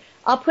frustrated,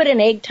 I'll put an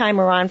egg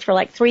timer on for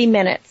like 3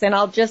 minutes, and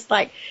I'll just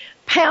like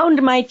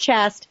pound my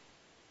chest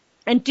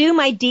and do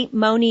my deep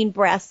moaning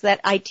breaths that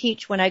I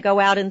teach when I go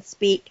out and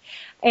speak.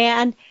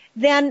 And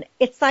then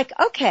it's like,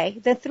 okay,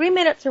 the 3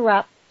 minutes are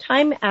up,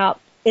 time out,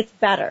 it's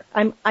better.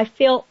 I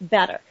feel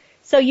better.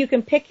 So you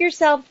can pick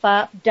yourself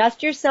up,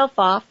 dust yourself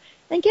off,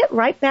 and get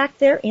right back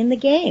there in the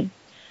game.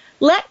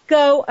 Let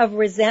go of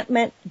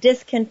resentment,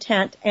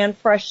 discontent, and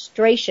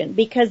frustration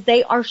because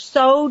they are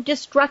so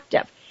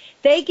destructive.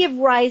 They give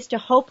rise to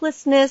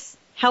hopelessness,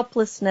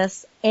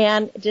 helplessness,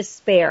 and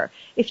despair.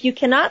 If you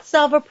cannot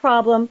solve a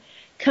problem,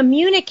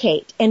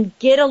 communicate and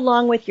get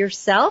along with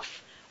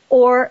yourself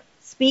or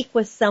speak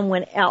with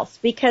someone else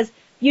because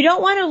you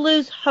don't want to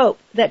lose hope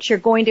that you're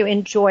going to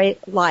enjoy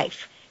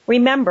life.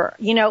 Remember,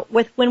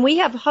 when we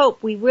have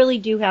hope, we really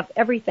do have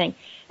everything.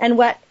 And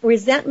what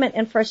resentment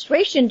and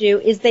frustration do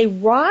is they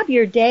rob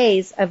your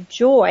days of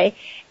joy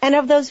and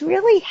of those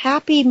really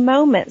happy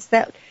moments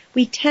that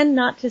we tend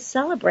not to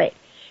celebrate.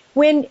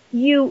 When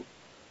you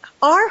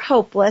are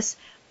hopeless,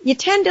 you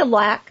tend to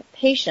lack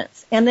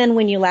patience. And then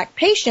when you lack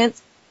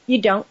patience, you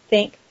don't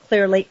think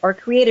clearly or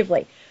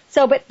creatively.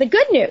 But the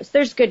good news,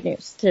 there's good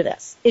news to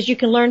this, is you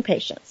can learn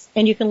patience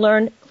and you can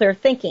learn clear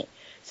thinking.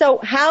 So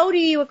how do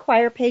you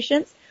acquire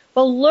patience?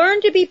 Well,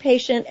 learn to be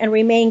patient and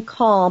remain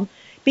calm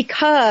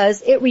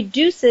because it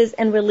reduces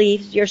and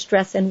relieves your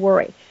stress and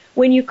worry.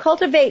 When you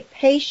cultivate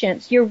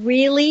patience, you're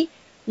really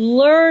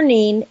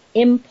learning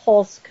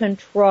impulse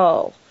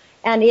control.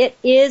 And it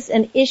is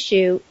an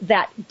issue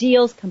that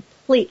deals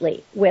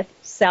completely with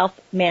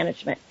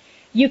self-management.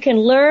 You can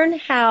learn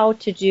how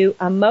to do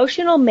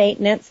emotional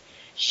maintenance,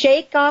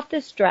 shake off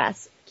the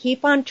stress,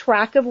 keep on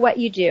track of what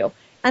you do,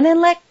 and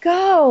then let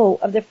go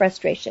of the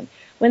frustration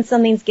when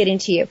something's getting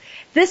to you.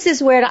 This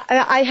is where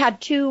I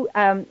had 2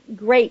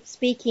 great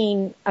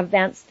speaking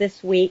events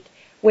this week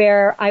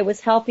where I was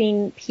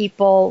helping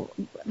people.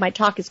 My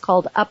talk is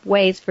called Up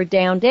Ways for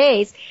Down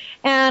Days.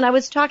 And I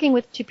was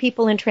talking to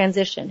people in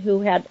transition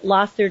who had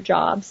lost their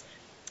jobs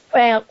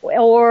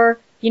or,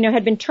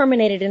 had been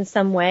terminated in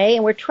some way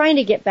and were trying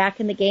to get back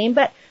in the game,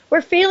 but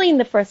we're feeling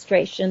the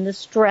frustration, the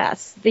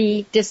stress,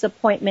 the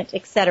disappointment,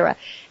 etc.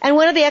 And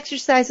one of the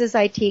exercises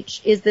I teach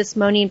is this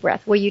moaning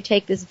breath where you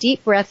take this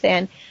deep breath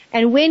in,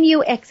 and when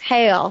you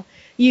exhale,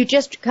 you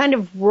just kind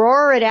of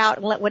roar it out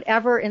and let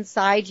whatever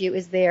inside you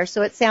is there.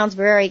 So it sounds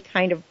very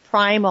kind of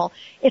primal.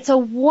 It's a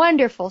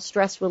wonderful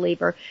stress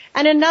reliever.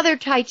 And another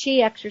Tai Chi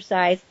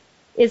exercise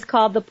is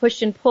called the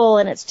push and pull,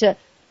 and it's to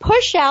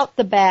push out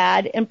the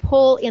bad and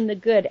pull in the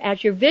good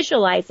as you're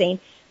visualizing,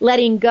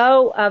 letting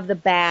go of the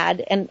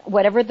bad and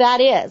whatever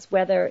that is,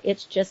 whether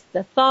it's just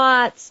the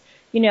thoughts,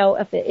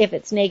 if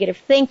it's negative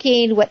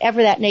thinking,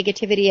 whatever that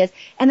negativity is,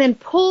 and then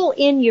pull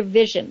in your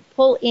vision,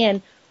 pull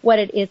in what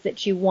it is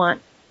that you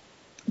want.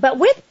 But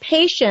with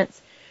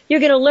patience, you're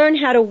going to learn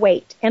how to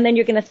wait, and then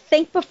you're going to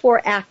think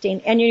before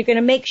acting, and you're going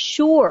to make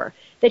sure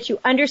that you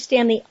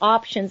understand the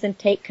options and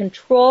take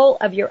control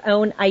of your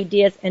own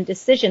ideas and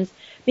decisions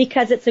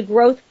because it's a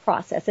growth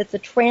process. It's a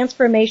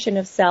transformation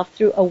of self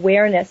through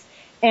awareness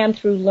and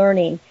through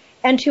learning.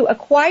 And to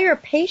acquire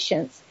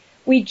patience,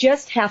 we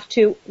just have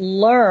to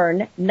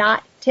learn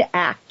not to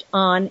act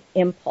on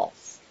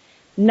impulse.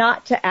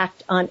 Not to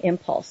act on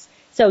impulse.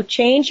 So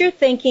change your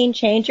thinking,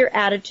 change your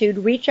attitude,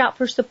 reach out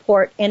for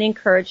support and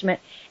encouragement,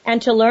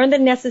 and to learn the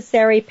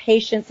necessary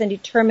patience and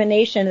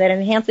determination that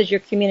enhances your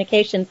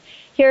communications,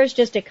 here's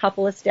just a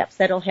couple of steps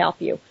that'll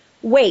help you.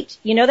 Wait.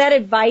 That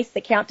advice,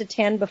 the count to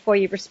 10 before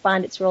you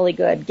respond, it's really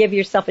good. Give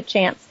yourself a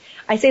chance.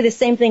 I say the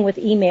same thing with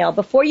email.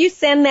 Before you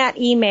send that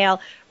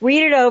email,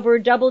 read it over,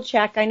 double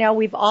check. I know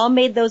we've all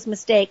made those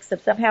mistakes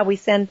that somehow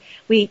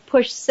we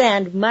push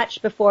send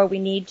much before we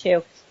need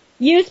to.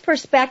 Use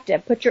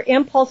perspective. Put your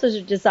impulses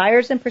or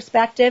desires in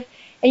perspective.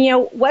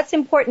 And what's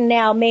important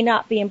now may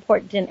not be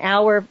important an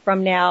hour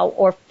from now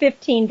or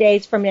 15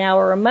 days from now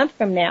or a month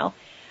from now.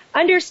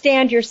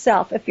 Understand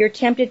yourself. If you're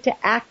tempted to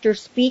act or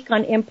speak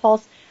on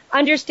impulse,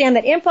 understand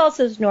that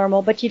impulse is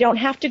normal, but you don't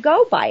have to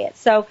go by it.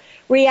 So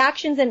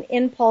reactions and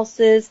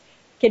impulses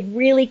could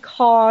really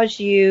cause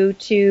you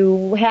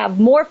to have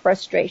more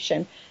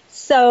frustration.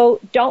 So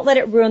don't let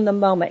it ruin the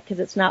moment because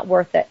it's not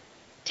worth it.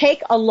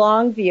 Take a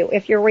long view.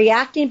 If you're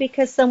reacting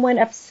because someone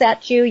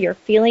upset you, your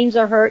feelings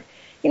are hurt,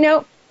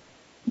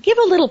 give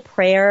a little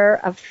prayer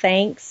of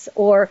thanks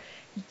or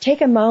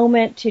take a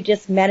moment to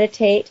just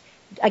meditate.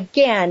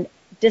 Again,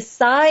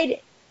 decide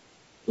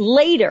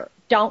later.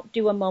 Don't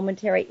do a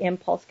momentary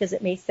impulse because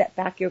it may set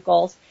back your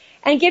goals.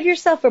 And give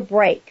yourself a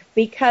break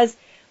because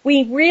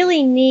we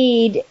really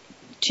need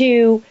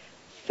to,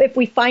 if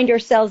we find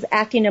ourselves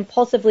acting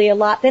impulsively a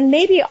lot, then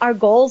maybe our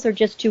goals are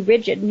just too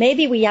rigid.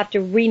 Maybe we have to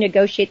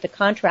renegotiate the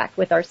contract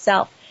with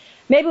ourselves.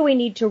 Maybe we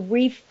need to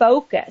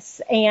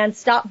refocus and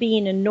stop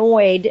being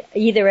annoyed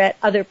either at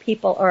other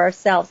people or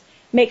ourselves.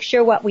 Make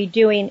sure what we're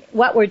doing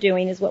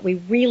is what we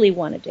really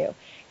want to do.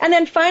 And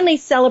then finally,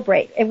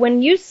 celebrate. And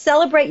when you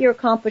celebrate your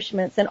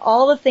accomplishments and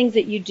all the things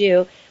that you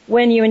do,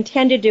 when you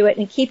intend to do it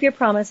and keep your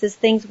promises,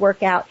 things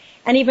work out.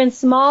 And even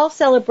small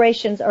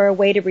celebrations are a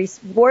way to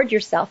reward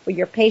yourself for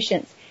your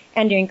patience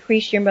and to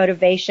increase your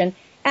motivation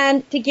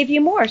and to give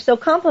you more. So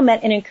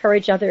compliment and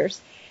encourage others.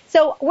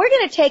 So we're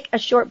going to take a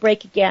short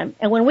break again.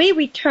 And when we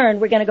return,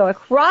 we're going to go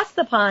across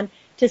the pond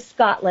to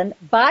Scotland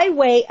by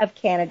way of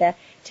Canada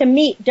to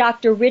meet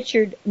Dr.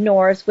 Richard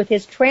Norris with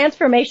his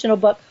transformational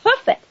book,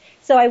 Hoof It.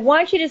 So I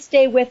want you to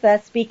stay with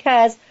us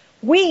because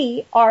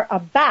we are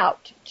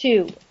about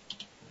to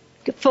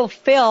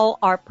fulfill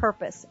our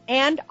purpose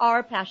and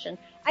our passion.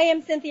 I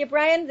am Cynthia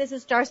Brian. This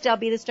is Star Style,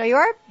 Be the Star You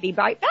Are. Be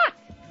right back.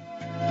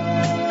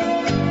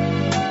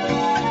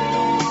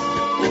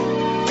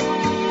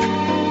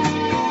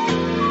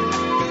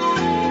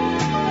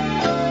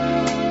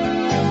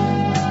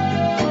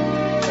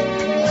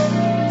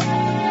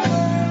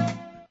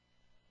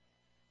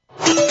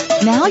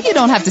 Now you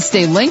don't have to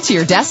stay linked to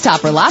your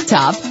desktop or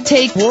laptop.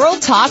 Take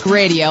World Talk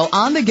Radio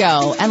on the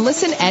go and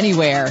listen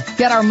anywhere.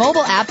 Get our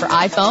mobile app for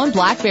iPhone,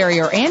 BlackBerry,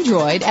 or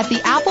Android at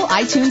the Apple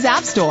iTunes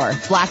App Store,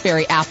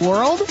 BlackBerry App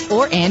World,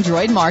 or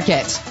Android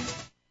Market.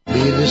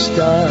 Be the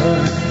star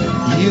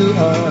you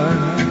are.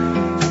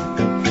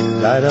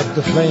 Light up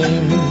the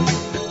flame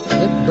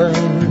that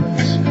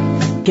burns.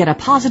 Get a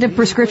positive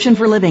prescription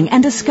for living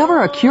and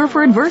discover a cure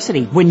for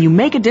adversity when you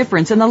make a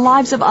difference in the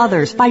lives of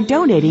others by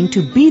donating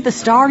to Be the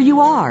Star You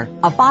Are,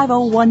 a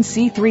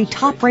 501c3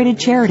 top-rated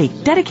charity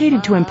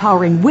dedicated to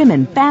empowering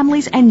women,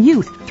 families, and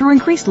youth through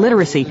increased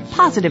literacy,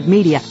 positive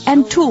media,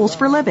 and tools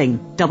for living.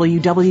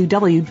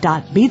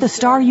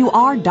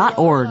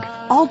 www.bethestarur.org.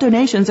 All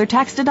donations are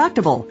tax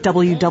deductible.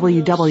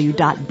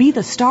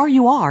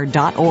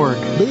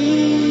 www.bethestarur.org.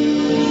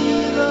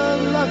 Be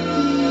the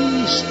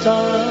lucky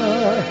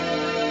star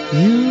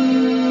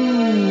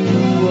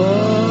you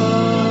are.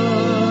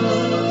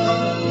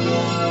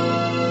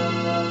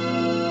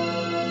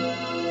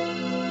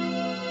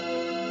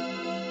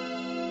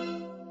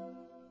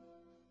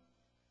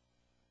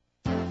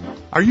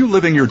 Are you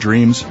living your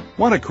dreams?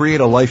 Want to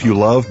create a life you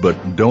love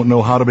but don't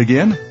know how to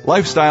begin?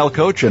 Lifestyle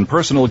coach and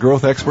personal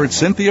growth expert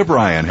Cynthia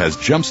Brian has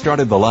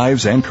jump-started the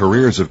lives and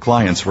careers of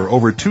clients for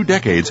over 2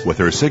 decades with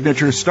her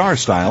signature Star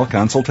Style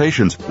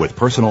consultations with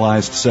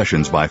personalized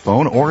sessions by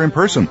phone or in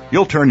person.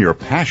 You'll turn your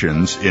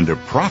passions into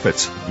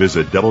profits.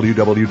 Visit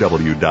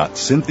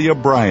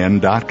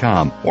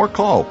www.cynthiabrian.com or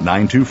call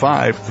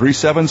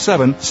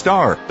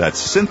 925-377-STAR.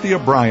 That's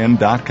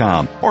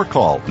cynthiabrian.com or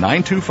call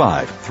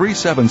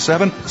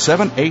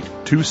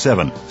 925-377-7827.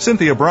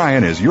 Cynthia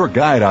Brian is your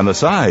guide on the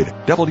side.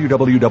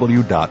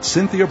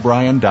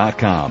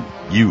 www.cynthiabrian.com.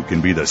 You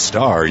can be the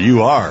star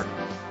you are.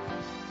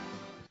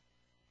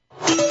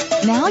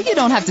 Now you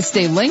don't have to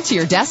stay linked to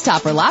your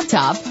desktop or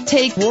laptop.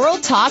 Take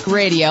World Talk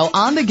Radio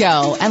on the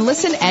go and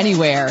listen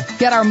anywhere.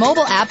 Get our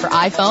mobile app for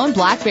iPhone,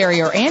 BlackBerry,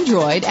 or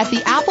Android at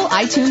the Apple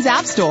iTunes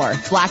App Store,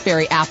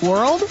 BlackBerry App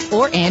World,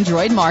 or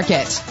Android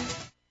Market.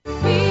 Be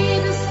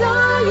the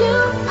star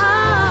you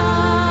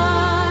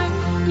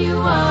are. You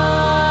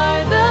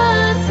are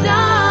the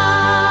star.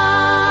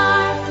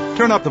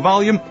 Turn up the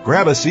volume,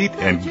 grab a seat,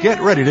 and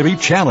get ready to be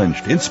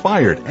challenged,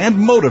 inspired, and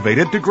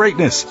motivated to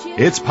greatness.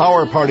 It's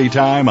Power Party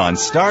time on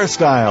Star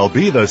Style,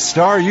 Be the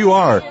Star You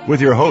Are,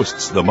 with your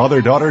hosts, the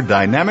mother-daughter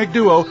dynamic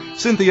duo,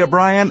 Cynthia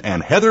Brian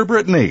and Heather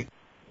Brittany.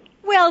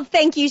 Well,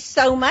 thank you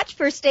so much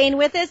for staying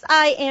with us.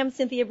 I am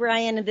Cynthia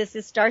Brian, and this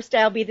is Star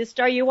Style, Be the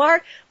Star You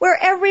Are, where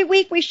every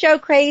week we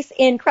showcase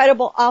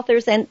incredible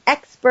authors and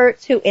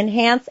experts who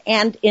enhance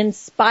and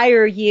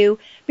inspire you.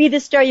 Be the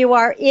Star You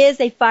Are is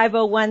a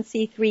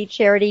 501c3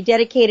 charity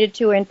dedicated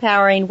to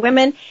empowering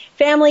women,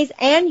 families,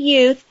 and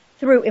youth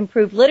through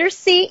improved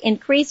literacy,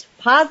 increased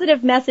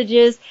positive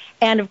messages,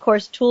 and, of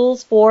course,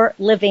 tools for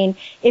living.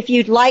 If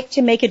you'd like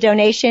to make a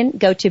donation,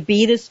 go to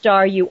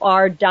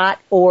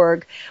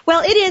bethestarur.org.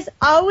 Well, it is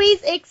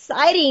always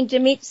exciting to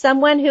meet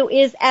someone who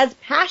is as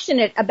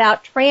passionate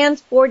about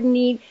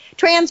transforming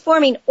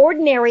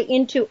ordinary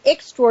into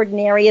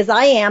extraordinary as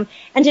I am.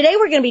 And today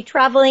we're going to be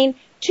traveling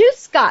to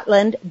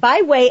Scotland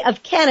by way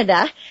of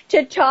Canada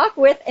to talk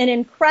with an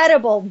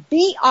incredible,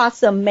 Be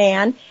Awesome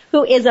man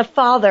who is a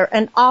father,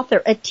 an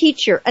author, a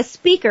teacher, a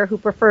speaker who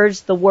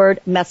prefers the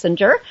word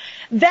messenger,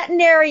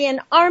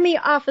 veterinarian, Army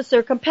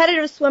officer,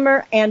 competitive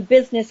swimmer, and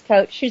business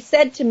coach, who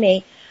said to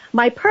me,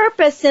 my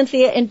purpose,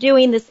 Cynthia, in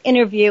doing this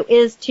interview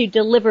is to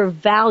deliver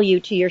value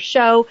to your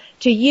show,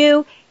 to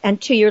you,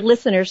 and to your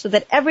listeners so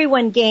that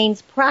everyone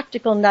gains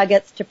practical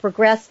nuggets to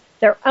progress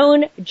their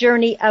own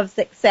journey of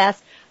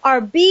success. Our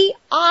Be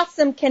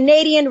Awesome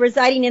Canadian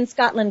residing in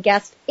Scotland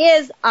guest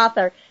is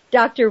author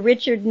Dr.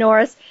 Richard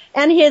Norris,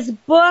 and his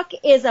book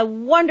is a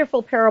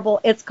wonderful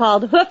parable. It's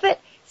called Hoof It,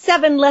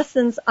 7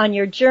 Lessons on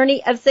Your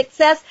Journey of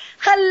Success.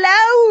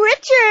 Hello,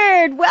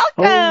 Richard.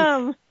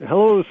 Welcome.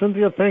 Hello,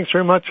 Cynthia. Thanks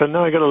very much. And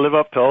now I got to live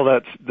up to all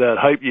that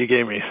hype you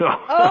gave me. So.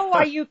 Oh,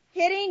 are you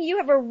kidding? You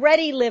have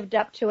already lived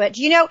up to it.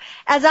 You know,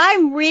 as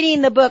I'm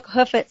reading the book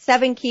Hoof It,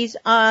 7 Keys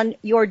on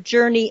Your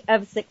Journey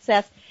of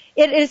Success,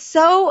 it is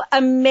so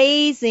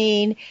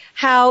amazing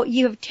how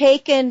you have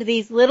taken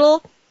these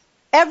little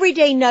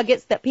everyday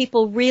nuggets that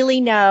people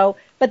really know,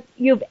 but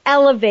you've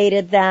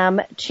elevated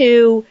them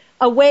to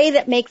a way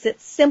that makes it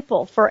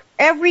simple for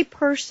every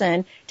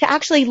person to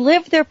actually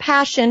live their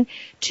passion,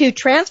 to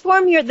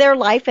transform their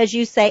life, as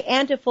you say,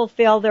 and to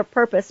fulfill their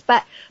purpose.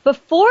 But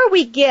before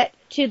we get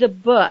to the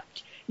book,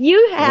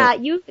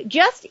 you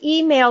just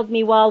emailed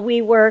me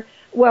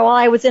while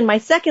I was in my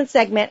second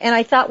segment, and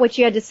I thought what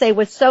you had to say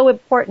was so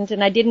important,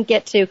 and I didn't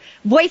get to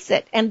voice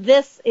it. And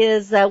this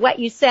is what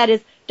you said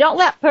is, don't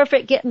let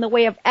perfect get in the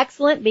way of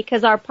excellent,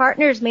 because our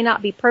partners may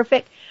not be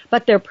perfect,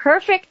 but they're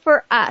perfect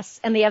for us,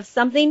 and they have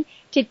something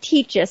to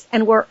teach us,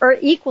 and we're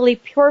equally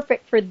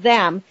perfect for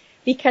them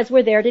because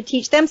we're there to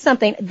teach them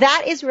something.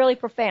 That is really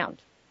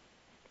profound.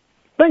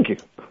 Thank you.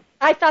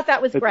 I thought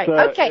that was great.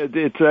 Okay.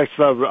 It's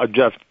actually,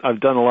 I've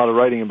done a lot of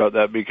writing about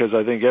that, because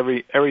I think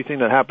everything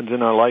that happens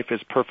in our life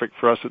is perfect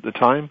for us at the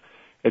time.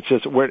 It's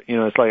just,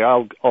 it's like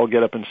I'll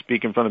get up and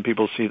speak in front of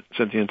people,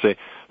 Cynthia, and say,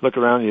 look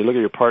around you, look at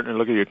your partner,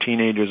 look at your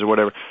teenagers or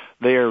whatever.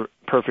 They are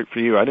perfect for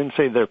you. I didn't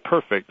say they're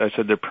perfect. I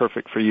said they're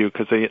perfect for you,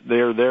 because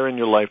they're there in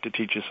your life to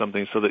teach you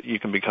something so that you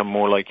can become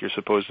more like you're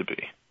supposed to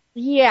be.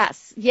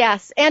 Yes.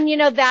 And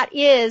that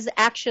is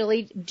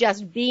actually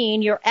just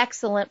being your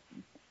excellent,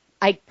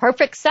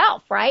 perfect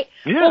self, right?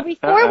 Yeah,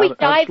 well,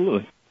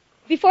 absolutely.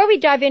 Before we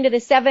dive into the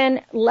 7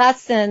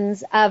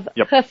 lessons of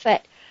Hoof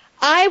It,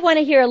 I want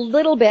to hear a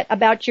little bit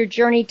about your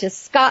journey to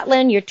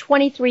Scotland, your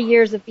 23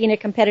 years of being a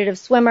competitive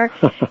swimmer,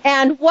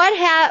 and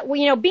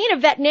being a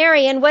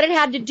veterinarian, what it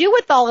had to do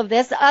with all of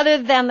this,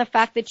 other than the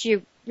fact that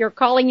you're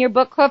calling your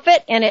book Hoof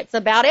It, and it's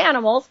about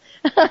animals.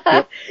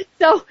 Yep.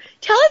 So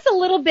tell us a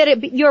little bit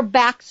of your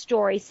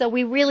backstory so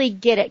we really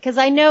get it, because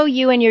I know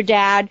you and your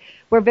dad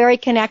were very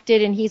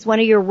connected, and he's one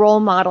of your role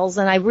models,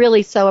 and I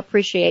really so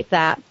appreciate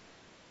that.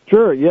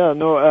 Sure, yeah,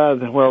 no,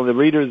 the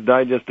Reader's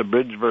Digest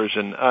abridged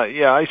version.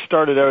 I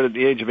started out at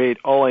the age of 8.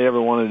 All I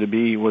ever wanted to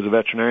be was a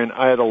veterinarian.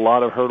 I had a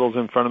lot of hurdles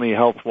in front of me,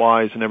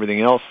 health-wise and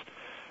everything else,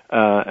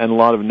 and a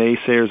lot of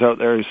naysayers out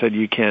there who said,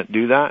 you can't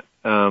do that.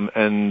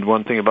 And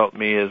one thing about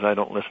me is I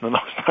don't listen to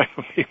those type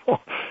of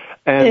people.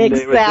 And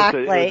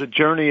exactly. it was a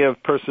journey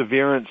of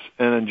perseverance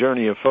and a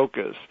journey of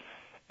focus.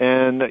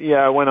 And,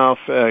 I went off,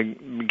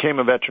 became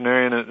a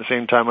veterinarian, and at the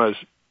same time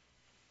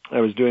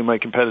I was doing my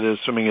competitive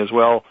swimming as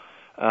well.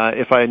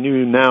 If I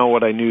knew now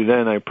what I knew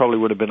then, I probably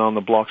would have been on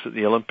the blocks at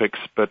the Olympics.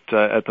 But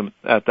at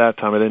that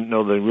time, I didn't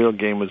know the real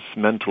game was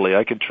mentally.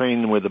 I could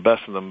train with the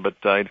best of them, but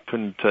I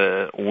couldn't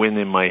win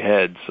in my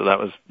head. So that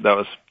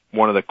was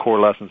one of the core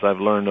lessons I've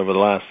learned over the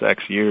last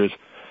X years.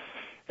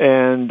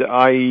 And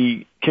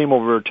I came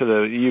over to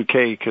the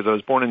UK because I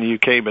was born in the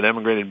UK, but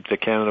emigrated to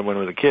Canada when I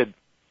was a kid,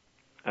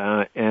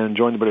 and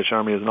joined the British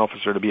Army as an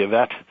officer to be a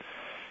vet.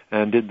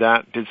 And did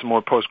some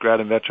more post-grad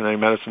in veterinary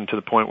medicine to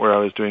the point where I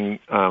was doing.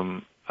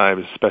 I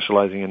was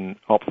specializing in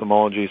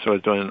ophthalmology, so I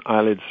was doing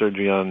eyelid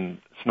surgery on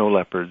snow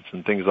leopards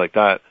and things like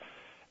that.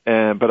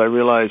 But I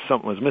realized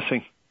something was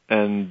missing,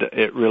 and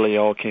it really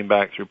all came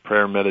back through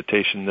prayer and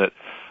meditation that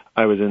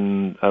I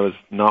was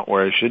not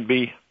where I should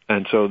be.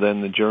 And so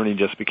then the journey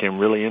just became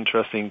really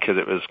interesting because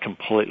it was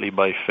completely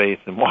by faith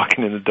and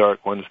walking in the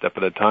dark one step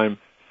at a time.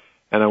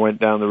 And I went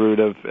down the route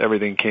of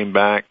everything came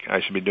back.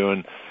 I should be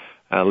doing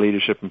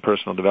leadership and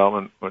personal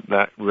development.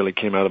 That really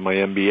came out of my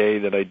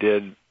MBA that I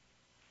did.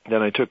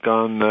 Then I took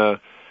on,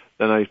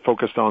 then I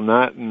focused on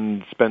that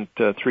and spent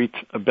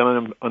I've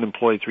been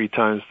unemployed 3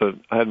 times. So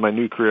I had my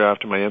new career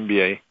after my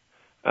MBA,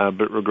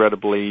 but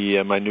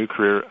regrettably my new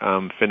career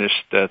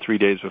finished 3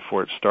 days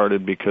before it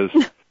started because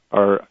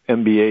our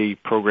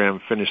MBA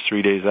program finished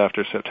 3 days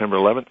after September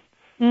 11th.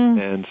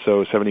 And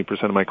so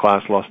 70% of my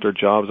class lost their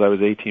jobs. I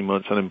was 18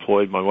 months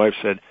unemployed. My wife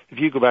said, if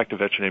you go back to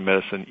veterinary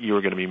medicine, you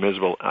are going to be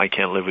miserable. I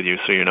can't live with you,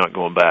 so you're not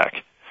going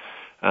back.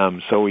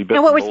 So we bit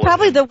it was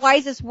probably the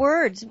wisest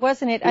words,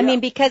 wasn't it? Yeah. I mean,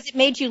 because it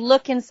made you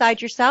look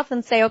inside yourself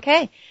and say,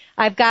 okay,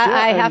 I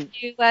have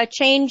to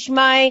change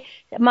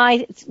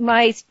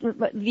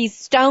these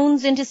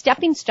stones into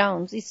stepping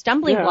stones, these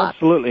stumbling blocks.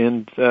 Absolutely.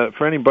 And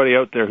for anybody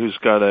out there who's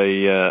got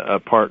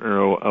a partner,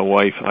 a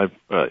wife,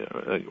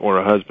 or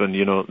a husband,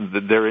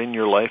 they're in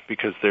your life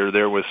because they're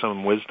there with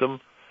some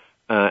wisdom,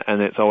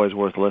 and it's always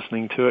worth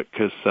listening to it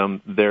because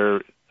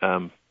they're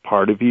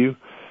part of you.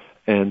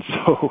 And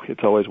so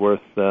it's always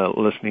worth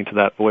listening to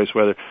that voice,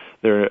 whether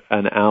they're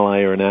an ally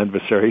or an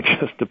adversary,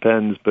 just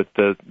depends. But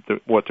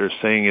what they're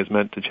saying is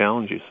meant to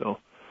challenge you, so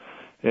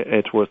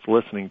it's worth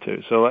listening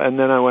to. So, and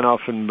then I went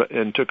off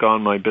and took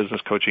on my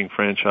business coaching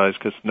franchise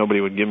because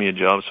nobody would give me a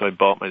job, so I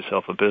bought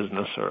myself a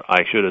business, or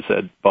I should have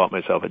said bought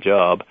myself a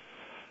job.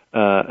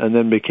 And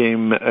then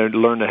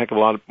learned a heck of a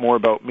lot more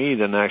about me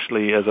than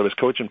actually, as I was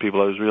coaching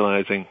people, I was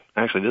realizing,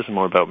 actually, this is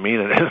more about me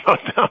than it is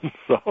about them.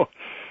 So.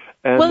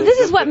 Well, this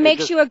is what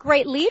makes you a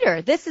great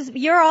leader.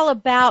 You're all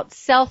about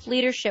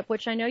self-leadership,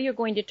 which I know you're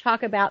going to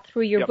talk about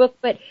through your book.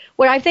 But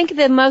what I think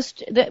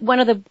one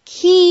of the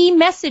key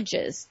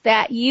messages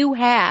that you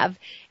have,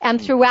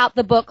 and throughout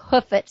the book,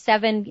 Hoof It,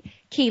 7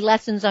 Key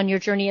Lessons on Your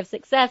Journey of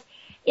Success,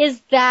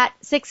 is that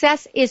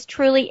success is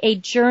truly a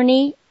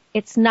journey.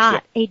 It's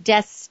not a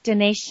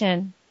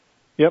destination.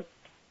 Yep.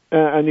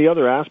 And the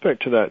other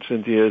aspect to that,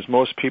 Cynthia, is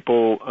most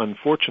people,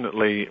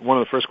 unfortunately, one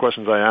of the first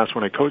questions I ask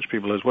when I coach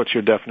people is, what's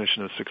your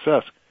definition of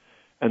success?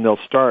 And they'll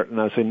start, and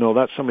I say, no,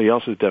 that's somebody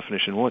else's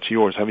definition. What's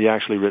yours? Have you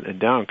actually written it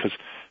down? Because,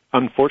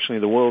 unfortunately,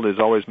 the world is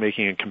always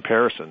making a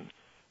comparison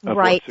of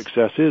what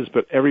success is.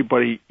 But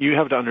everybody, you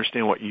have to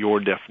understand what your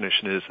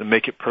definition is and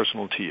make it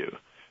personal to you,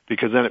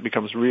 because then it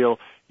becomes real.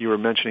 You were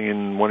mentioning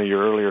in one of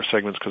your earlier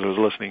segments, because I was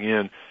listening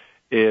in,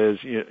 is,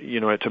 you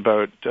know, it's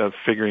about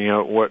figuring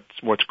out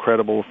what's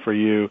credible for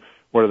you,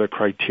 what are the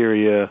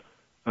criteria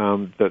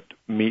that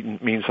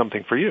mean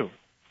something for you.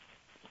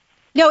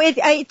 No,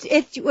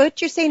 it's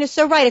what you're saying is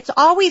so right. It's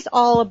always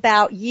all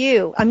about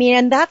you. I mean,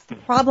 and that's the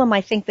problem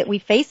I think that we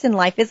face in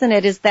life, isn't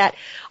it? Is that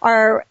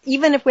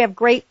even if we have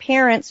great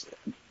parents,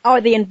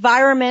 or the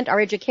environment, our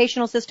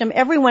educational system,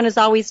 everyone is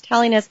always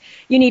telling us,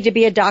 you need to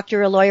be a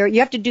doctor, a lawyer, you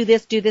have to do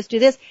this, do this, do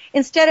this,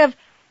 instead of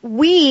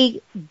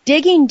we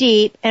digging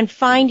deep and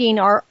finding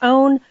our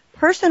own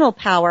personal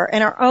power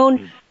and our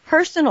own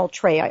personal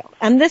trail.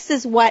 And this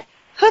is what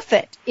Hoof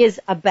It is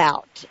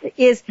about,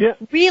 is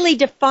really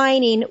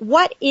defining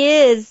what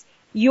is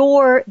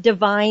your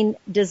divine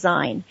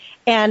design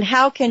and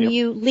how can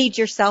you lead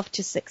yourself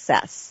to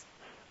success.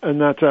 And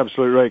that's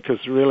absolutely right,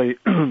 because really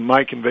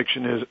my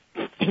conviction is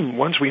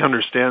once we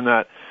understand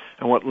that,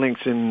 and what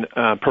links in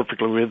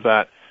perfectly with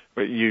that,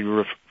 what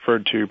you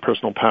referred to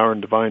personal power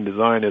and divine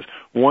design, is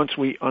once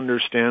we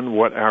understand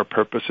what our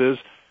purpose is,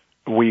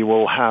 we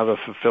will have a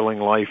fulfilling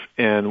life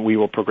and we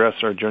will progress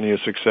our journey of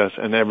success,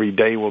 and every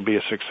day will be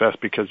a success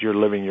because you're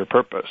living your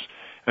purpose.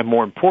 And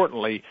more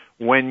importantly,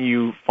 when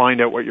you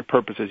find out what your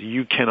purpose is,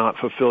 you cannot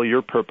fulfill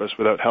your purpose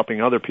without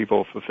helping other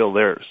people fulfill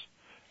theirs.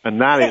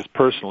 And that is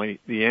personally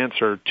the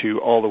answer to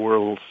all the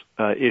world's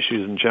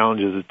issues and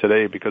challenges of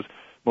today, because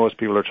most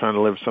people are trying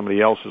to live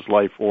somebody else's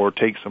life or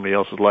take somebody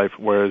else's life,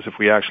 whereas if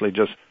we actually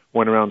just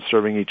went around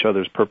serving each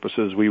other's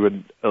purposes,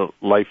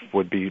 life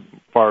would be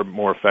far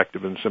more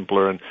effective and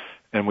simpler,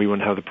 and we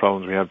wouldn't have the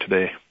problems we have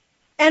today.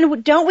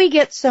 And don't we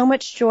get so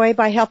much joy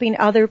by helping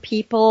other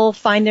people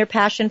find their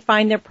passion,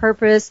 find their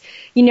purpose,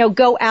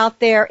 go out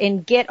there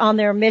and get on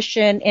their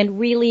mission and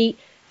really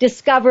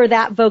discover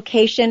that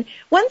vocation?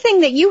 One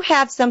thing that you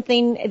have,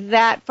 something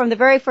that from the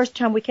very first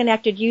time we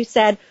connected, you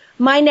said,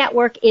 my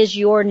network is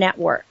your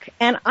network.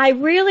 And I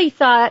really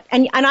thought,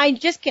 and I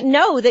just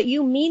know that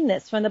you mean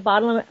this from the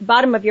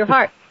bottom of your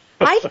heart.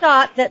 I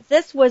thought that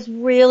this was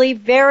really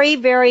very,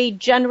 very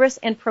generous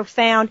and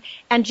profound.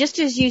 And just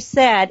as you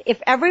said,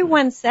 if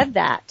everyone said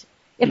that,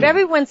 if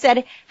everyone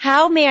said,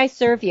 how may I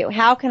serve you?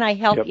 How can I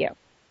help you?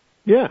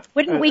 Yeah.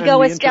 Wouldn't we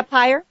go a step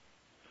higher?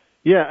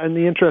 Yeah, and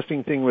the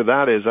interesting thing with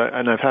that is,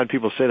 and I've had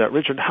people say that,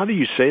 Richard, how do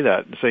you say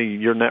that? Say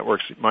your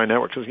network's my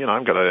network, because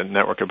I've got a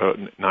network of about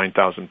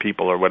 9,000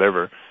 people or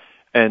whatever,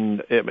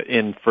 and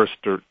in first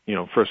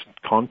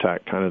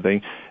contact kind of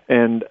thing.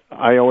 And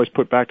I always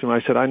put back to them,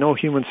 I said, I know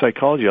human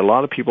psychology. A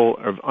lot of people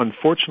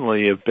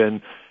unfortunately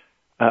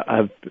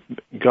have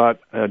got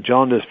a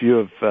jaundiced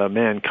view of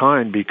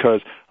mankind, because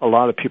a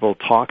lot of people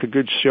talk a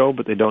good show,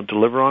 but they don't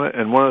deliver on it.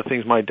 And one of the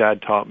things my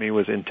dad taught me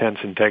was intense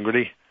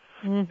integrity.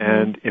 Mm-hmm.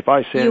 And if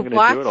I say I'm going to do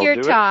it, I'll do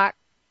it. Talk.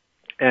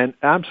 And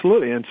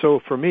absolutely. And so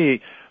for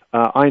me,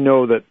 I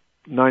know that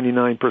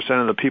 99%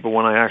 of the people,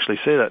 when I actually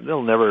say that,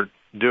 they'll never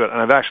do it.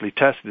 And I've actually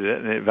tested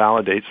it, and it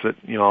validates that,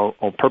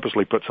 I'll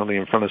purposely put something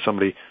in front of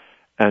somebody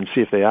and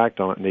see if they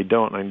act on it, and they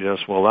don't. And I'm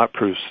just, that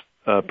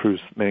proves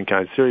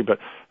mankind's theory. But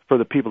for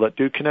the people that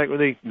do connect with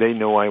me, they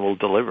know I will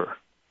deliver.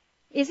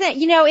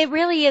 Isn't it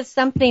really is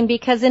something,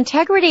 because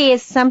integrity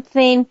is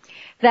something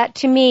that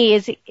to me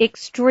is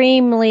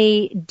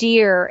extremely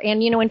dear. And,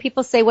 when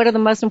people say what are the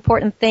most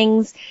important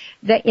things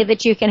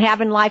that you can have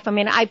in life,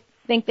 I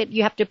think that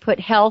you have to put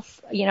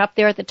health, up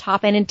there at the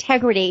top, and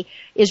integrity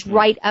is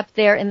right up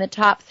there in the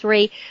top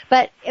 3.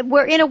 But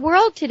we're in a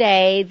world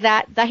today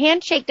that the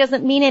handshake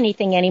doesn't mean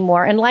anything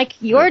anymore. And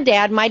like your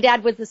dad, my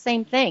dad was the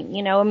same thing,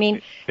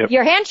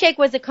 Your handshake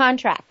was a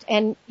contract,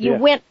 and you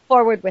went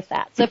forward with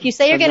that. So if you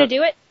say you're going to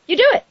do it, you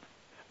do it.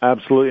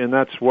 Absolutely, and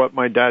that's what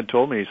my dad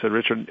told me. He said,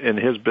 Richard, in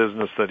his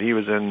business that he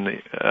was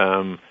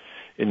in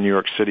New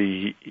York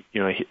City, he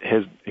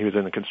was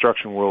in the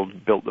construction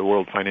world, built the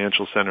World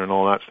Financial Center and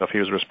all that stuff. He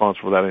was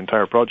responsible for that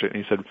entire project.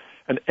 And he said,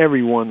 and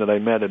everyone that I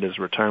met at his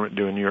retirement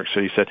do in New York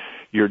City said,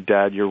 your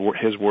dad,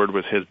 his word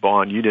was his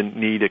bond. You didn't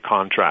need a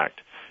contract.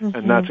 Mm-hmm.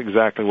 And that's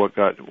exactly what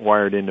got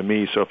wired into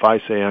me. So if I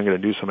say I'm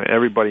going to do something,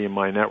 everybody in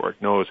my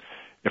network knows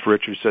if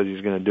Richard says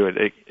he's going to do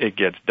it, it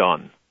gets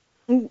done.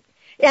 Mm-hmm.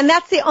 And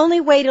that's the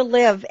only way to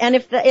live. And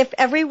if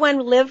everyone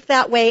lived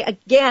that way,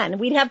 again,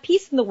 we'd have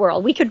peace in the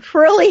world. We could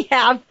truly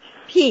have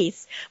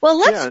peace. Well,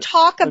 let's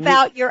talk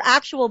about your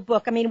actual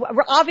book.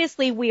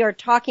 Obviously we are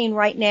talking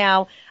right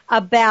now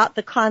about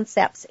the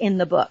concepts in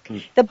the book.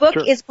 The book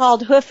is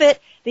called Hoof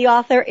It. The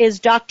author is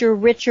Dr.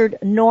 Richard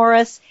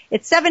Norris.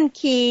 It's 7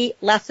 key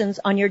lessons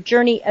on your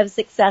journey of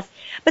success.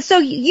 But so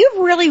you've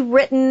really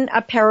written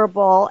a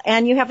parable,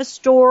 and you have a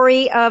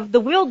story of the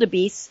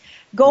wildebeest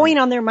going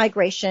on their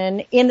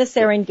migration in the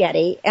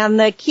Serengeti, and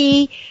the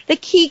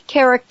key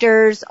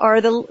characters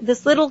are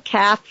this little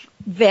calf,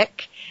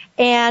 Vic,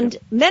 and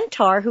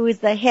mentor, who is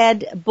the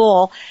head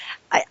bull.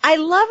 I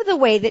love the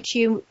way that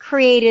you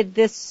created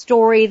this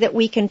story that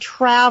we can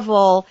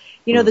travel,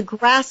 the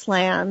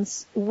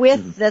grasslands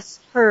with this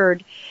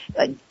herd.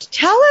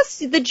 Tell us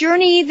the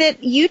journey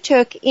that you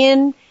took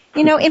in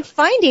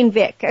finding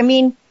Vic. I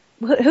mean,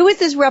 who is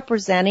this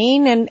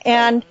representing?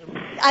 And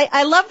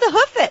I love the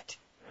hoof it.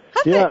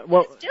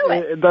 Let's do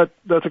it.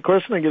 That's a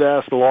question I get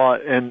asked a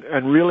lot,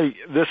 and really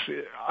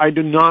I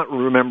do not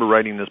remember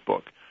writing this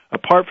book.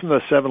 Apart from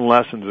the 7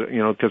 lessons,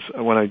 because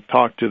when I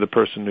talked to the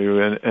person who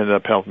ended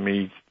up helping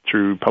me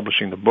through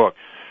publishing the book,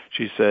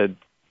 she said,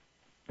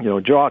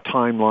 draw a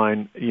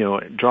timeline,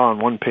 draw on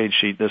 1-page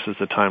sheet, this is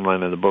the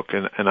timeline of the book,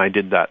 and I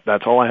did that.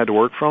 That's all I had to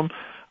work from.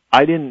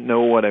 I didn't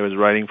know what I was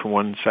writing from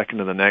one second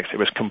to the next. It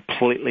was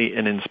completely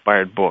an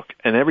inspired book.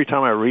 And every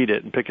time I read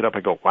it and pick it up,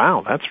 I go,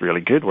 wow, that's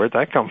really good. Where'd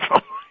that come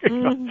from?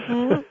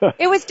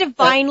 It was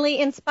divinely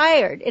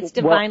inspired. It's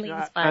divinely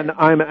inspired. And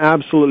I'm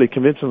absolutely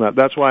convinced of that.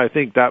 That's why I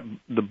think that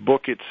the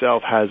book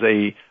itself has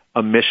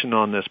a mission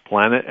on this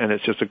planet, and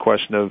it's just a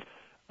question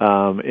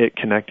of it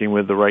connecting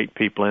with the right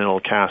people, and it'll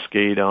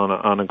cascade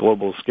on a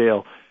global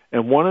scale.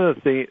 And one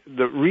of the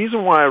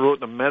reason why I wrote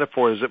the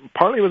metaphor is that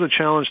partly it was a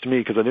challenge to me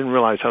because I didn't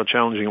realize how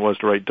challenging it was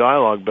to write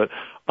dialogue, but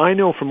I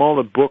know from all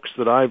the books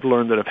that I've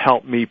learned that have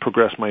helped me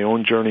progress my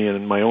own journey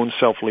and my own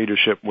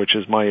self-leadership, which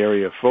is my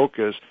area of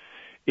focus,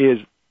 is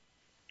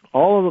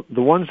all of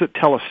the ones that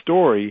tell a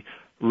story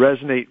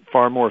resonate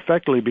far more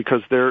effectively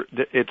because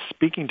it's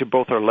speaking to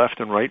both our left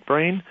and right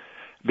brain,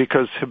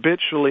 because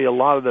habitually a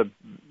lot of the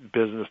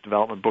business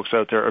development books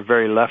out there are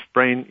very left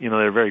brain,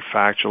 they're very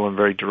factual and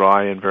very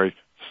dry and very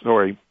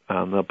story,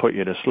 they'll put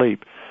you to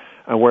sleep.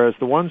 Whereas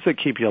the ones that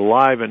keep you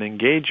alive and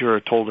engage you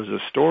are told as a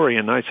story,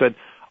 and I said,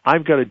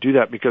 I've got to do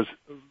that because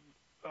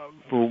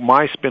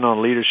my spin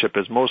on leadership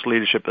is most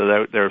leadership that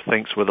out there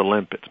thinks with a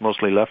limp. It's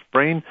mostly left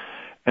brain.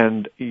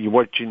 And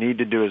what you need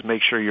to do is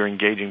make sure you're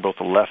engaging both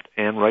the left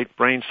and right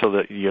brain so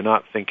that you're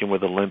not thinking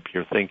with a limp,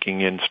 you're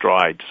thinking in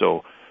stride.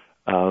 So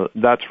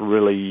that's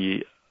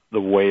really the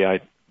way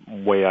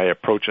I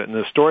approach it. And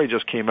the story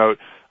just came out.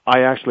 I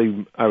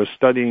was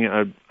studying,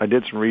 I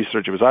did some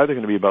research. It was either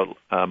going to be about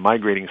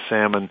migrating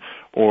salmon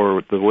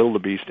or the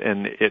wildebeest,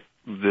 and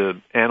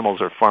the animals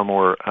are far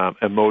more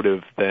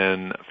emotive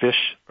than fish,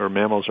 or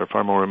mammals are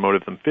far more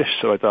emotive than fish.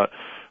 So I thought,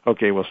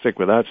 okay, we'll stick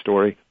with that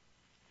story.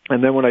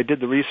 And then when I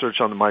did the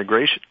research on the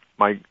migration,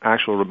 my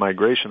actual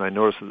migration, I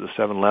noticed that the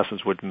 7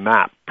 lessons would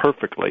map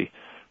perfectly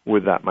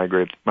with that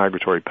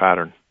migratory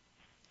pattern.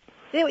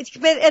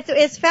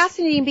 It's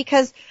fascinating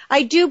because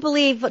I do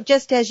believe,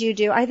 just as you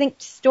do, I think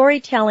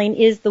storytelling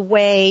is the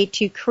way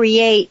to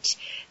create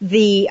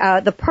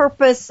the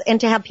purpose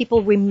and to have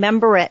people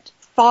remember it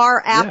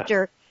far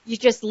after you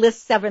just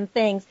list 7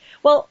 things.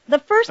 Well, the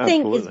first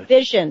thing is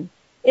vision.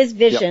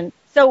 Yep.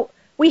 So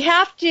we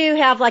have to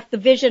have like the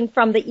vision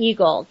from the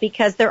eagle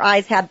because their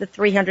eyes have the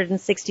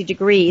 360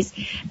 degrees.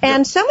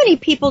 And so many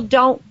people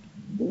don't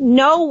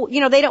know,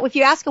 they don't, if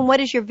you ask them what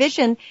is your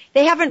vision,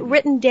 they haven't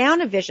written down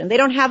a vision. They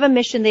don't have a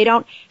mission. They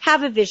don't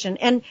have a vision.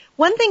 And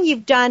one thing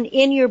you've done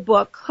in your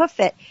book,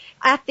 Hoof It,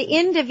 at the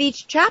end of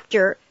each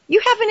chapter,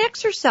 you have an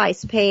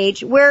exercise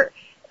page where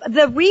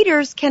the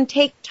readers can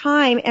take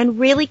time and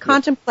really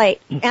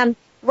contemplate and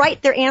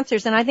write their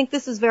answers. And I think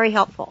this is very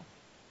helpful.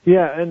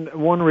 Yeah, and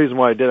one reason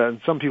why I did it,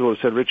 and some people have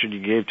said, Richard,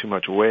 you gave too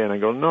much away, and I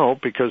go, no,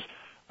 because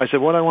I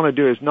said what I want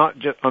to do is not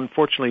just,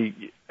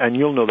 unfortunately, and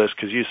you'll know this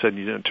because you said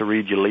to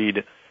read you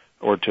lead,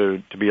 or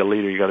to be a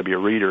leader you got to be a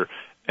reader,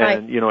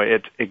 and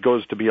it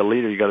goes to be a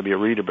leader you got to be a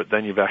reader, but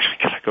then you've actually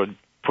got to go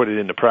put it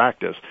into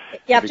practice.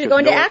 You have to go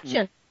into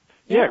action.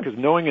 Yeah, because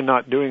knowing and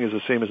not doing is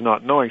the same as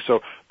not knowing. So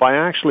by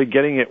actually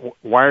getting it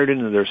wired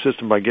into their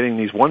system, by getting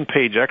these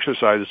 1-page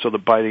exercises, so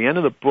that by the end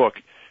of the book,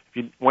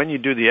 when you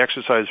do the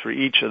exercise for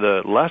each of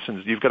the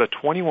lessons, you've got a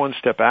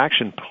 21-step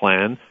action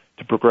plan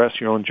to progress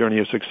your own journey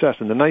of success.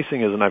 And the nice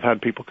thing is, and I've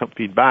had people come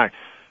feedback,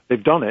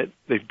 they've done it,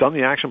 they've done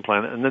the action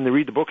plan, and then they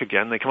read the book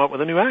again, and they come up with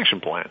a new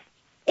action plan.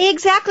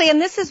 Exactly, and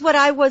this is what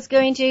I was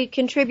going to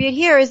contribute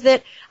here, is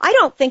that I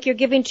don't think you're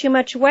giving too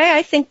much away.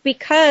 I think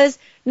because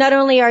not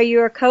only are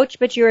you a coach,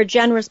 but you're a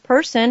generous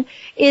person,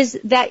 is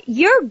that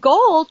your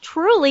goal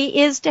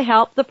truly is to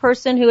help the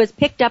person who has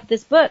picked up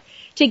this book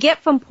to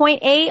get from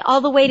point A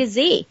all the way to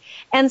Z.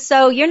 And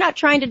so you're not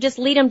trying to just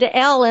lead them to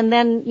L and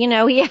then,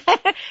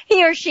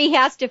 he or she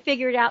has to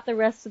figure it out the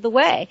rest of the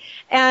way.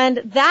 And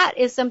that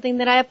is something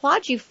that I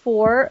applaud you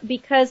for,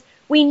 because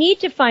we need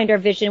to find our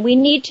vision. We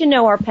need to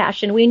know our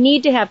passion. We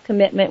need to have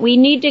commitment. We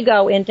need to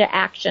go into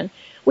action.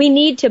 We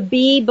need to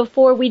be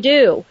before we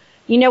do.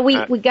 We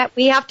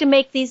have to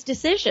make these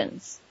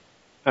decisions.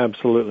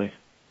 Absolutely.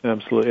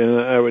 Absolutely,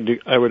 and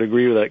I would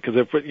agree with that, because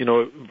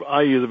if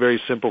I use a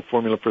very simple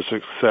formula for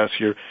success,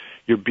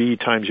 your be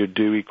times your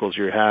do equals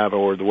your have,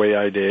 or the way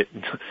I did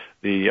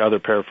the other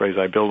paraphrase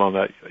I build on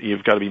that,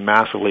 you've got to be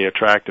massively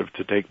attractive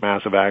to take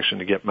massive action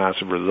to get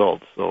massive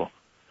results. So,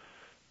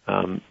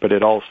 but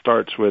it all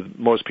starts with,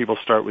 most people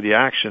start with the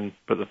action,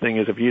 but the thing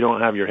is, if you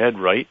don't have your head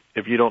right,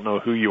 if you don't know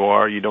who you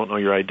are, you don't know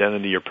your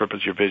identity, your purpose,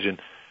 your vision,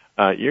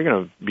 you're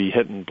going to be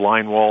hitting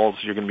blind walls,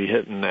 you're going to be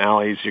hitting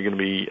alleys, you're going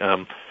to be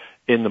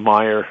in the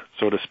mire,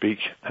 so to speak,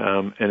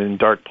 and in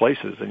dark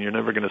places, and you're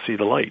never going to see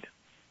the light.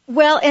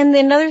 Well, and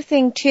another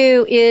thing,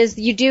 too, is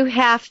you do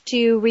have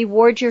to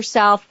reward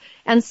yourself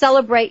and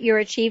celebrate your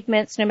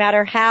achievements no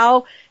matter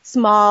how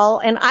small.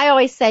 And I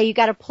always say you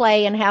got to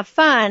play and have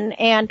fun.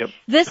 And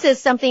this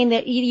is something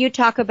that you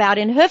talk about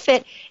in Hoof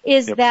It,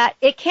 is that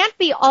it can't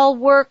be all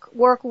work,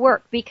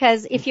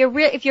 because if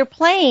you're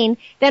playing,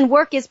 then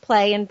work is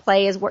play and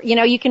play is work. You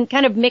know, you can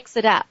kind of mix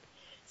it up.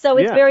 So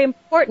it's very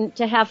important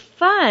to have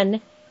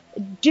fun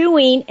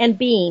doing and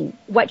being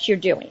what you're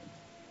doing,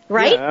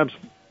 right?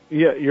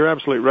 Yeah, you're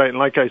absolutely right. And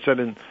like I said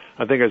I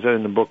think I said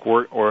in the book,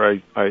 work, or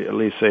I at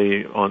least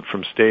say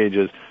from stage,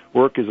 is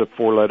work is a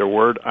 4-letter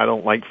word. I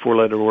don't like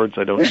 4-letter words.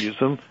 I don't use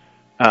them.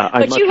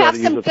 But you have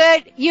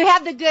you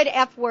have the good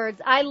F words.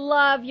 I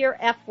love your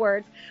F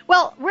words.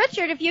 Well,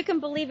 Richard, if you can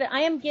believe it,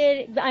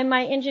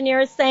 my engineer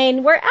is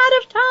saying we're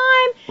out of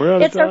time. We're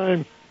out of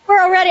time. We're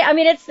already,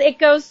 it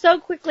goes so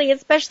quickly,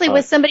 especially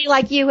with somebody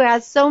like you who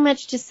has so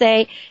much to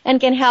say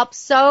and can help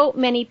so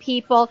many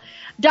people.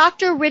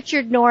 Dr.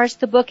 Richard Norris,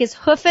 the book is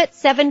Hoof It,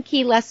 7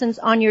 Key Lessons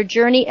on Your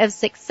Journey of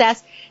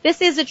Success.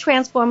 This is a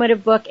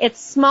transformative book. It's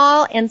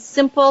small and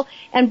simple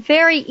and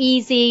very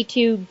easy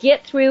to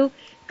get through.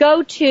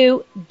 Go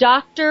to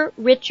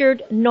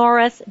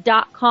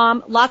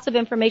drrichardnorris.com. Lots of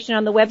information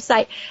on the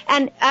website.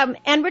 And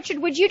Richard,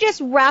 would you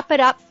just wrap it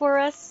up for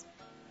us?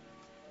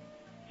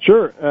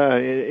 Sure.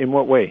 In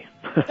what way?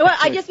 Well,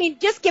 I just mean,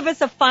 give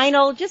us a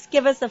final, a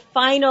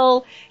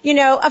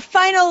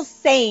final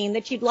saying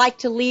that you'd like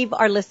to leave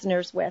our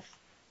listeners with.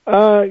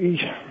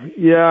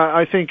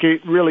 I think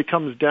it really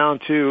comes down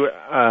to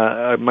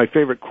my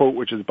favorite quote,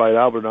 which is by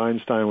Albert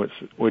Einstein,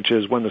 which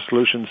is, when the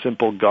solution's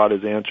simple, God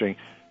is answering.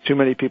 Too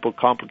many people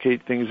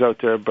complicate things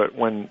out there, but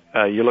when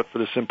you look for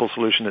the simple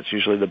solution, it's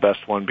usually the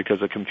best one, because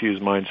a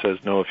confused mind says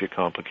no if you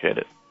complicate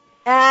it.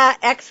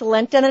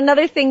 Excellent. And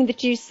another thing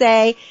that you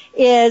say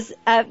is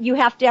you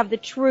have to have the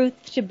truth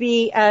to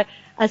be a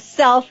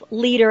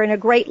self-leader, and a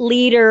great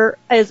leader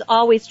is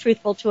always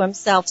truthful to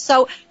himself.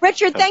 So,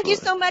 Richard, thank you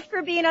so much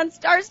for being on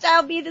Star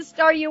Style, Be the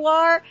Star You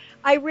Are.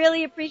 I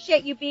really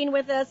appreciate you being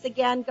with us.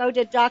 Again, go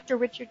to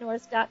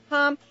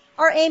drrichardnorris.com.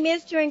 Our aim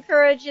is to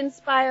encourage,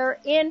 inspire,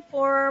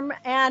 inform,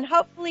 and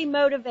hopefully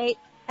motivate.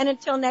 And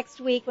until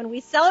next week, when we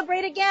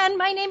celebrate again,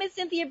 my name is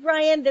Cynthia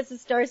Brian. This is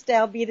Star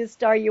Style, Be the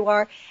Star You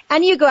Are.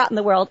 And you go out in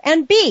the world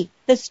and be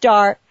the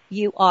star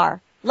you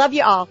are. Love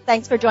you all.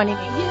 Thanks for joining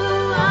me. You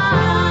are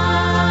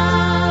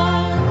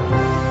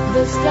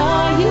the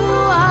star you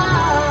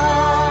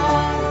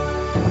are.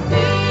 Be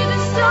the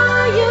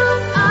star you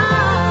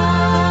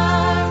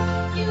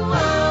are. You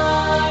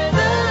are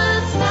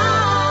the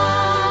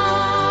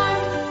star.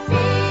 Be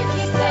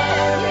the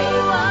star you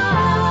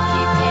are.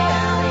 Keep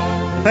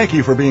daring. Thank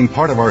you for being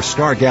part of our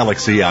Star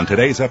Galaxy on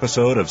today's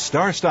episode of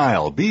Star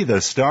Style, Be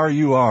the Star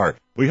You Are.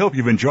 We hope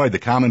you've enjoyed the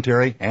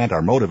commentary and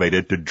are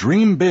motivated to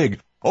dream big,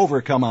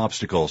 overcome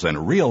obstacles,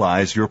 and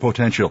realize your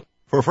potential.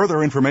 For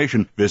further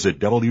information, visit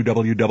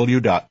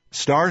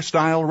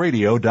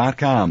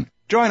www.starstyleradio.com.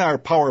 Join our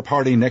Power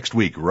Party next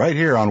week right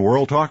here on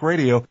World Talk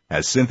Radio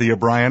as Cynthia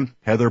Brian,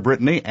 Heather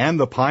Brittany, and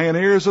the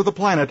pioneers of the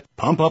planet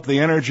pump up the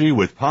energy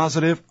with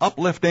positive,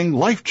 uplifting,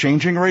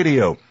 life-changing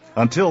radio.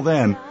 Until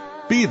then,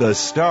 be the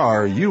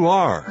star you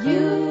are.